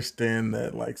understand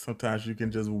that like sometimes you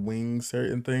can just wing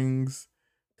certain things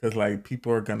because like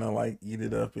people are gonna like eat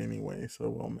it up anyway, so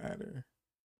it won't matter.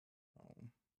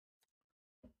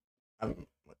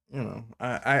 Um,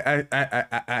 I,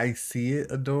 I see it,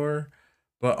 Adore,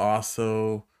 but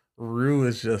also Rue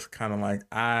is just kind of like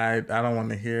I don't want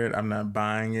to hear it. I'm not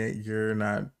buying it. You're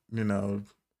not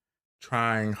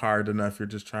trying hard enough. You're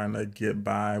just trying to get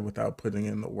by without putting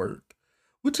in the work,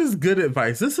 which is good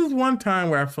advice. This is one time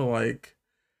where I feel like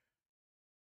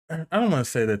I don't want to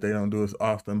say that they don't do this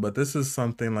often, but this is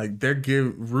something like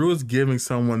Rue is giving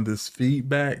someone this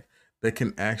feedback that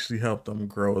can actually help them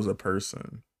grow as a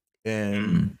person and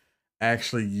Mm.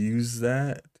 actually use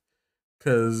that.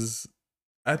 Because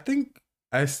I think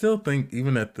I still think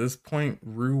even at this point,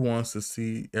 Rue wants to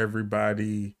see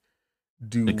everybody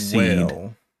do Succeed.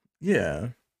 well. Yeah.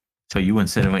 So you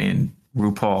insinuating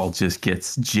RuPaul just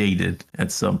gets jaded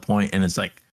at some point, and it's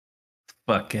like,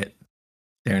 fuck it.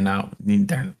 They're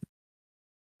like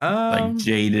Um.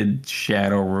 jaded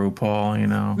shadow RuPaul, you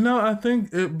know? No, I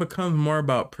think it becomes more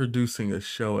about producing a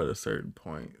show at a certain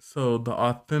point. So the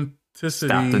Stopped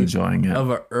authenticity enjoying it. of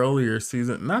an earlier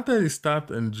season, not that he stopped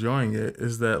enjoying it,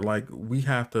 is that like we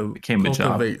have to Became a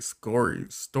job. cultivate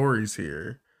stories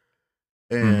here.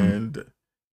 Mm-hmm. And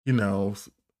you know,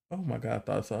 oh my god, I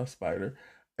thought I saw a spider.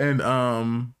 And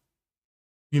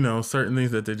certain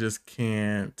things that they just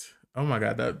can't. Oh my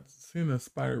god, that seeing the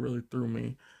spider really threw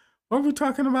me. What are we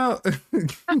talking about?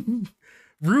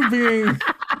 Rue being,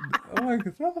 oh my, is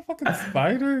that a fucking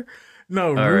spider? No,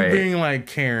 All Rue right. being like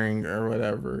caring or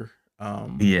whatever.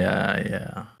 Yeah,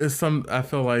 yeah. It's some. I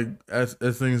feel like as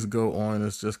things go on,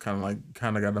 it's just kind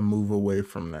of got to move away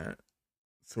from that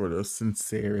sort of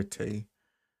sincerity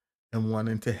and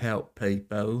wanting to help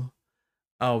people.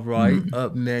 All right. Mm.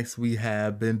 Up next, we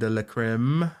have Ben de la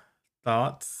Creme.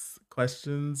 Thoughts,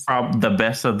 questions? The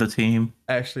best of the team.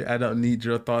 Actually, I don't need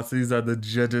your thoughts. These are the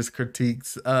judges'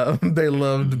 critiques. They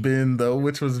loved Mm. Ben though,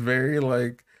 which was very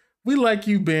like, we like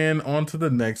you, Ben. On to the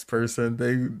next person.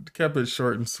 They kept it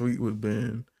short and sweet with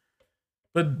Ben,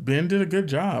 but Ben did a good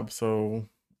job. So,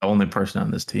 The only person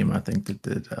on this team I think that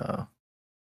did because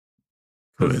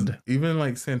good. even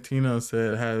like Santino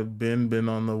said, had Ben been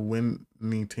on the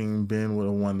winning team, Ben would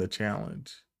have won the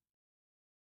challenge.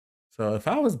 So if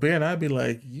I was Ben, I'd be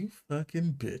like, you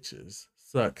fucking bitches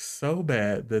suck so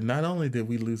bad that not only did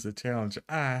we lose the challenge,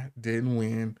 I didn't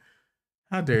win.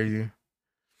 How dare you?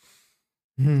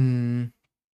 Hmm.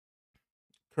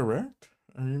 Correct.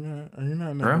 Are you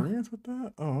not in Bro? agreement with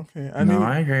that? Oh, okay. I No, need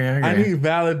I agree. I I agree. need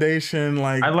validation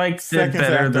I like liked it seconds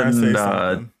better after I than say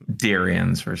something.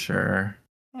 Darian's for sure.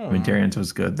 I mean, Oh. Darian's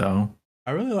was good though.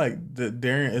 I really like the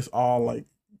Darren is all like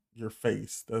your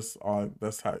face. That's all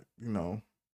that's how You know,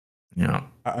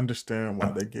 I understand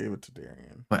why they gave it to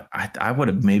Darian. but I would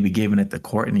have maybe given it to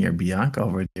Courtney or Bianca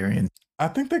over Darian. I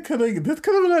think they could have. This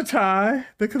could have been a tie.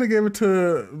 They could have gave it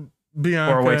to Four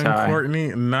Bianca way and tie. Courtney.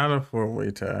 Not a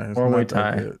 4-way tie. It's 4-way not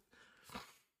that tie. good.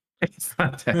 It's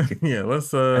not that good. Yeah, let's.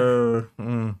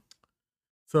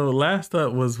 So last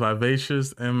up was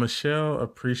Vivacious, and Michelle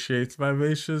appreciates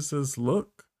Vivacious's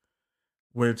look,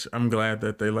 which I'm glad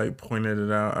that they like pointed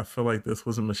it out. I feel like this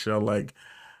wasn't Michelle. Like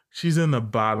she's in the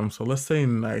bottom, so let's say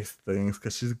nice things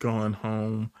because she's going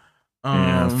home.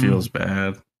 Yeah, it feels Um,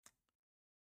 bad.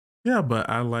 Yeah, but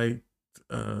I liked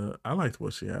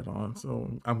what she had on.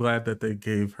 So I'm glad that they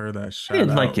gave her that I shout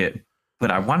didn't like out. it,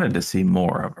 but I wanted to see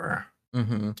more of her.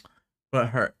 hmm But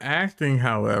her acting,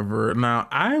 however, now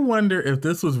I wonder if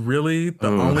this was really the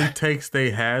Oh, only takes they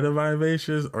had of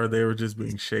Vivacious or they were just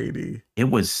being shady. it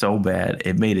was so bad.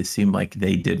 It made it seem like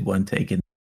they did one take and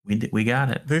we got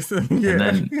it, They said, and yeah.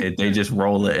 then they just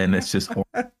roll it, and it's just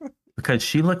horrible. Because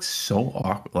she looks so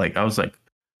awkward. Like I was like,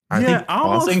 are they Yeah, I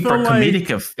almost pausing feel for comedic like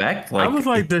effect? I was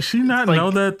Like like, does she it's not know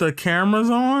like, that the camera's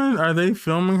on? Are they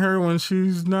filming her when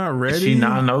she's not did she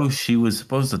not ready? know she was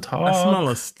supposed to I smell talk? a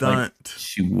Like stunt.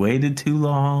 she waited too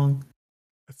long.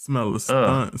 I smell a Ugh,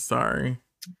 stunt. Sorry.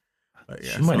 But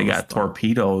yeah, I she might have smell a got stunt.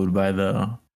 torpedoed by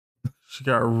the She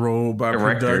got rolled by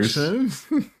directors.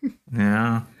 production.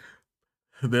 Yeah.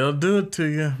 They'll do it to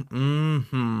you.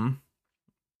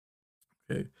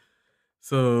 Okay.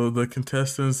 So the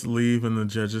contestants leave and the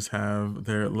judges have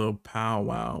their little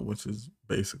powwow, which is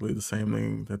basically the same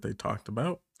thing that they talked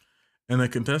about. And the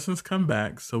contestants come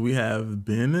back. So we have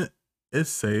Ben is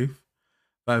safe.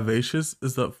 Vivacious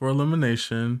is up for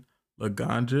elimination.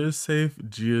 Laganja is safe.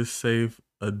 Gia is safe.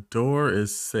 Adore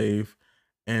is safe.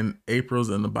 And April's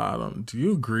in the bottom. Do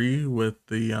you agree with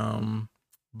the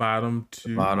bottom The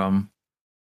two bottom.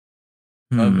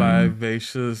 of Hmm.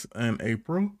 Vivacious and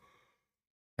April?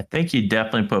 I think you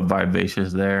definitely put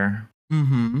Vivacious there.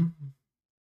 Mm-hmm.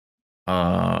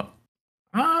 Uh,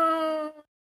 uh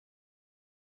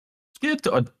get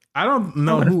I don't I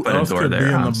know would have who put else Adore could be there,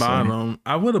 in the honestly. bottom.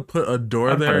 I would have put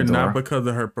Adore I'd put there, not Adore. because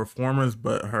of her performance,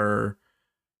 but her.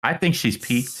 I think she's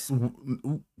peaked.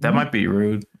 That We might be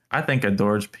rude. I think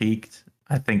Adore's peaked.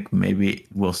 I think maybe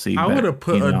we'll see I would better, have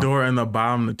put Adore in the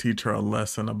bottom to teach her a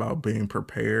lesson about being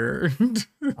prepared.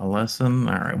 a lesson.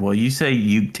 All right. Well, you say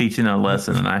you teaching a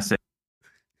lesson, and I say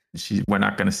we're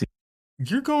not going to see.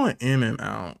 You're going in and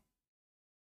out.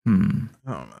 Hmm.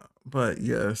 I don't know, but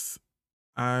yes,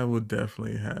 I would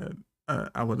definitely had.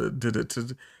 I would have did it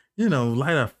to,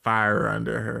 light a fire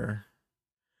under her.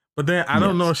 But then I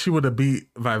don't know Yes. if she would have beat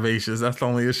Vivacious. That's the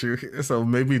only issue here. So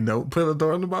maybe no, put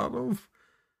Adore in the bottom.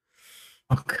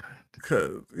 Okay.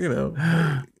 Because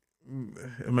it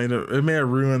may have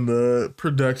ruined the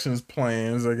production's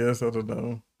plans. I guess I don't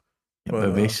know, Yeah, but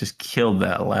Vivacious killed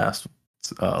that last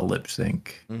lip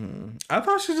sync. I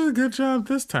thought she did a good job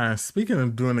this time. Speaking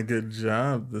of doing a good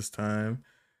job this time,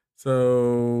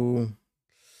 so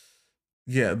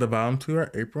yeah, the bottom two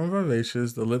are April and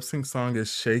Vivacious. The lip sync song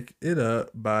is "Shake It Up"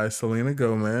 by Selena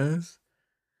Gomez.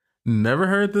 Never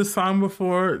heard this song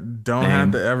before. Don't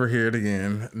have to Same. ever hear it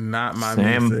again. Not my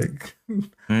Same. music.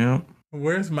 Yeah.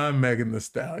 Where's my Megan Thee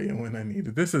Stallion when I need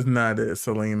it? This is not it,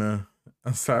 Selena.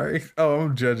 I'm sorry. Oh,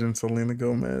 I'm judging Selena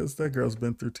Gomez. That girl's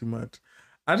been through too much.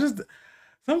 I just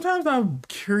sometimes I'm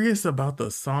curious about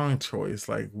the song choice,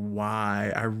 like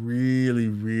why. I really,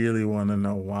 really want to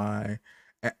know why.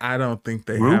 And I don't think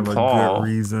they have a good RuPaul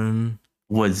reason.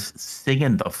 was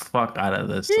singing the fuck out of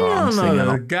this You song, don't know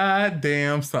singing. the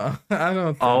goddamn song. I don't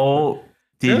think so. Oh,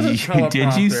 There's a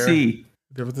did you teleprompter. see?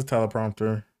 There was a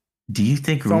teleprompter. Do you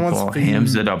think Someone's RuPaul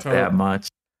hams feeding it up that much?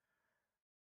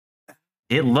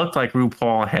 It looked like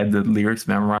RuPaul had the lyrics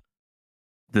memorized.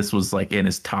 This was like in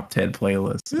his top 10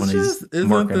 playlist when This he's just isn't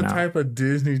the working out. type of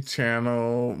Disney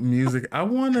Channel music. I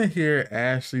want to hear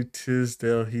Ashley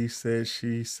Tisdale, he said,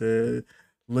 she said,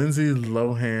 Lindsay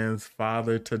Lohan's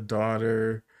father to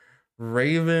daughter,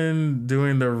 Raven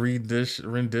doing the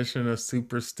rendition of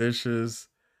Superstitious,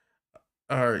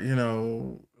 or,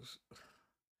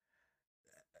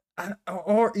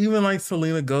 or even like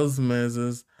Selena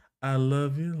Gomez's, I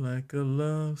love you like a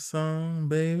love song,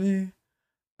 baby.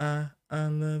 I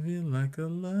love you like a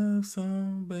love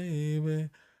song, baby.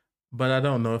 But I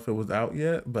don't know if it was out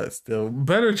yet. But still,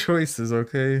 better choices,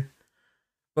 okay.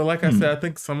 But like I Hmm. said, I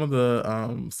think some of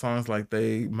the songs, like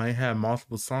they might have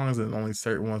multiple songs and only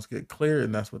certain ones get cleared,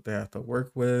 and that's what they have to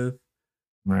work with.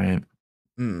 Right.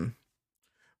 Mm.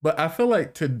 But I feel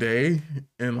like today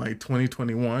in like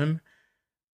 2021,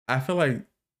 I feel like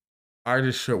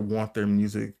artists should want their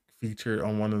music featured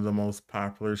on one of the most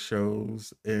popular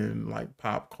shows in like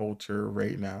pop culture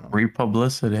right now. Free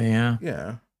publicity, yeah.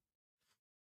 Yeah.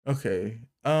 Okay.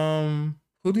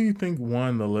 Who do you think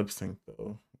won the lip sync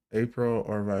though? April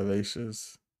or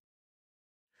Vivacious?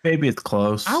 Maybe it's I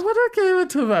close. would have gave it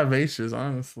to Vivacious,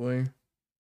 honestly.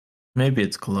 Maybe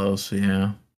it's close,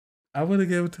 yeah. I would have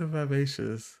gave it to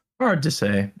Vivacious Hard to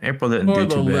say. April didn't for do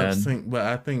the too lip bad. sync, but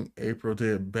I think April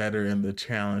did better in the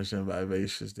challenge than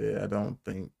Vivacious did. I don't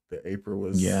think that April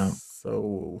was Yeah.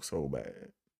 so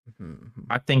bad.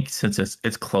 I think since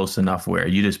it's close enough where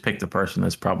you just pick the person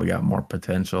that's probably got more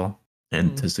potential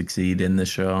and to succeed in the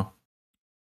show.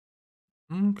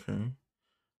 Okay.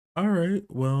 All right.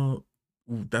 Well,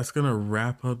 that's going to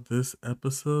wrap up this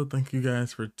episode. Thank you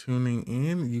guys for tuning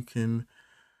in. You can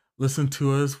listen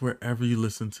to us wherever you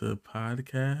listen to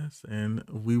podcasts, and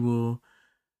we will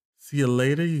see you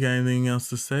later. You got anything else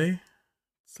to say,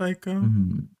 Psycho?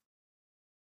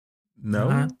 No?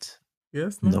 Not.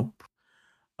 Yes, no? Nope.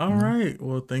 All No. right.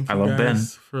 Well, thank I you love Ben.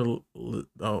 guys for.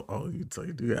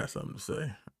 You do have something to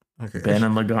say. Okay. Ben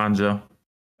and Laganja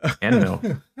and Milk.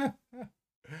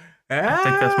 I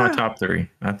think that's my top three.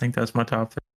 I think that's my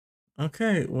top three.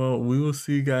 Okay. Well, we will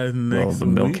see you guys Well, next the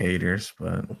Milk week. haters,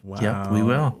 but yep, we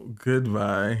will. Wow.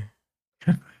 Goodbye.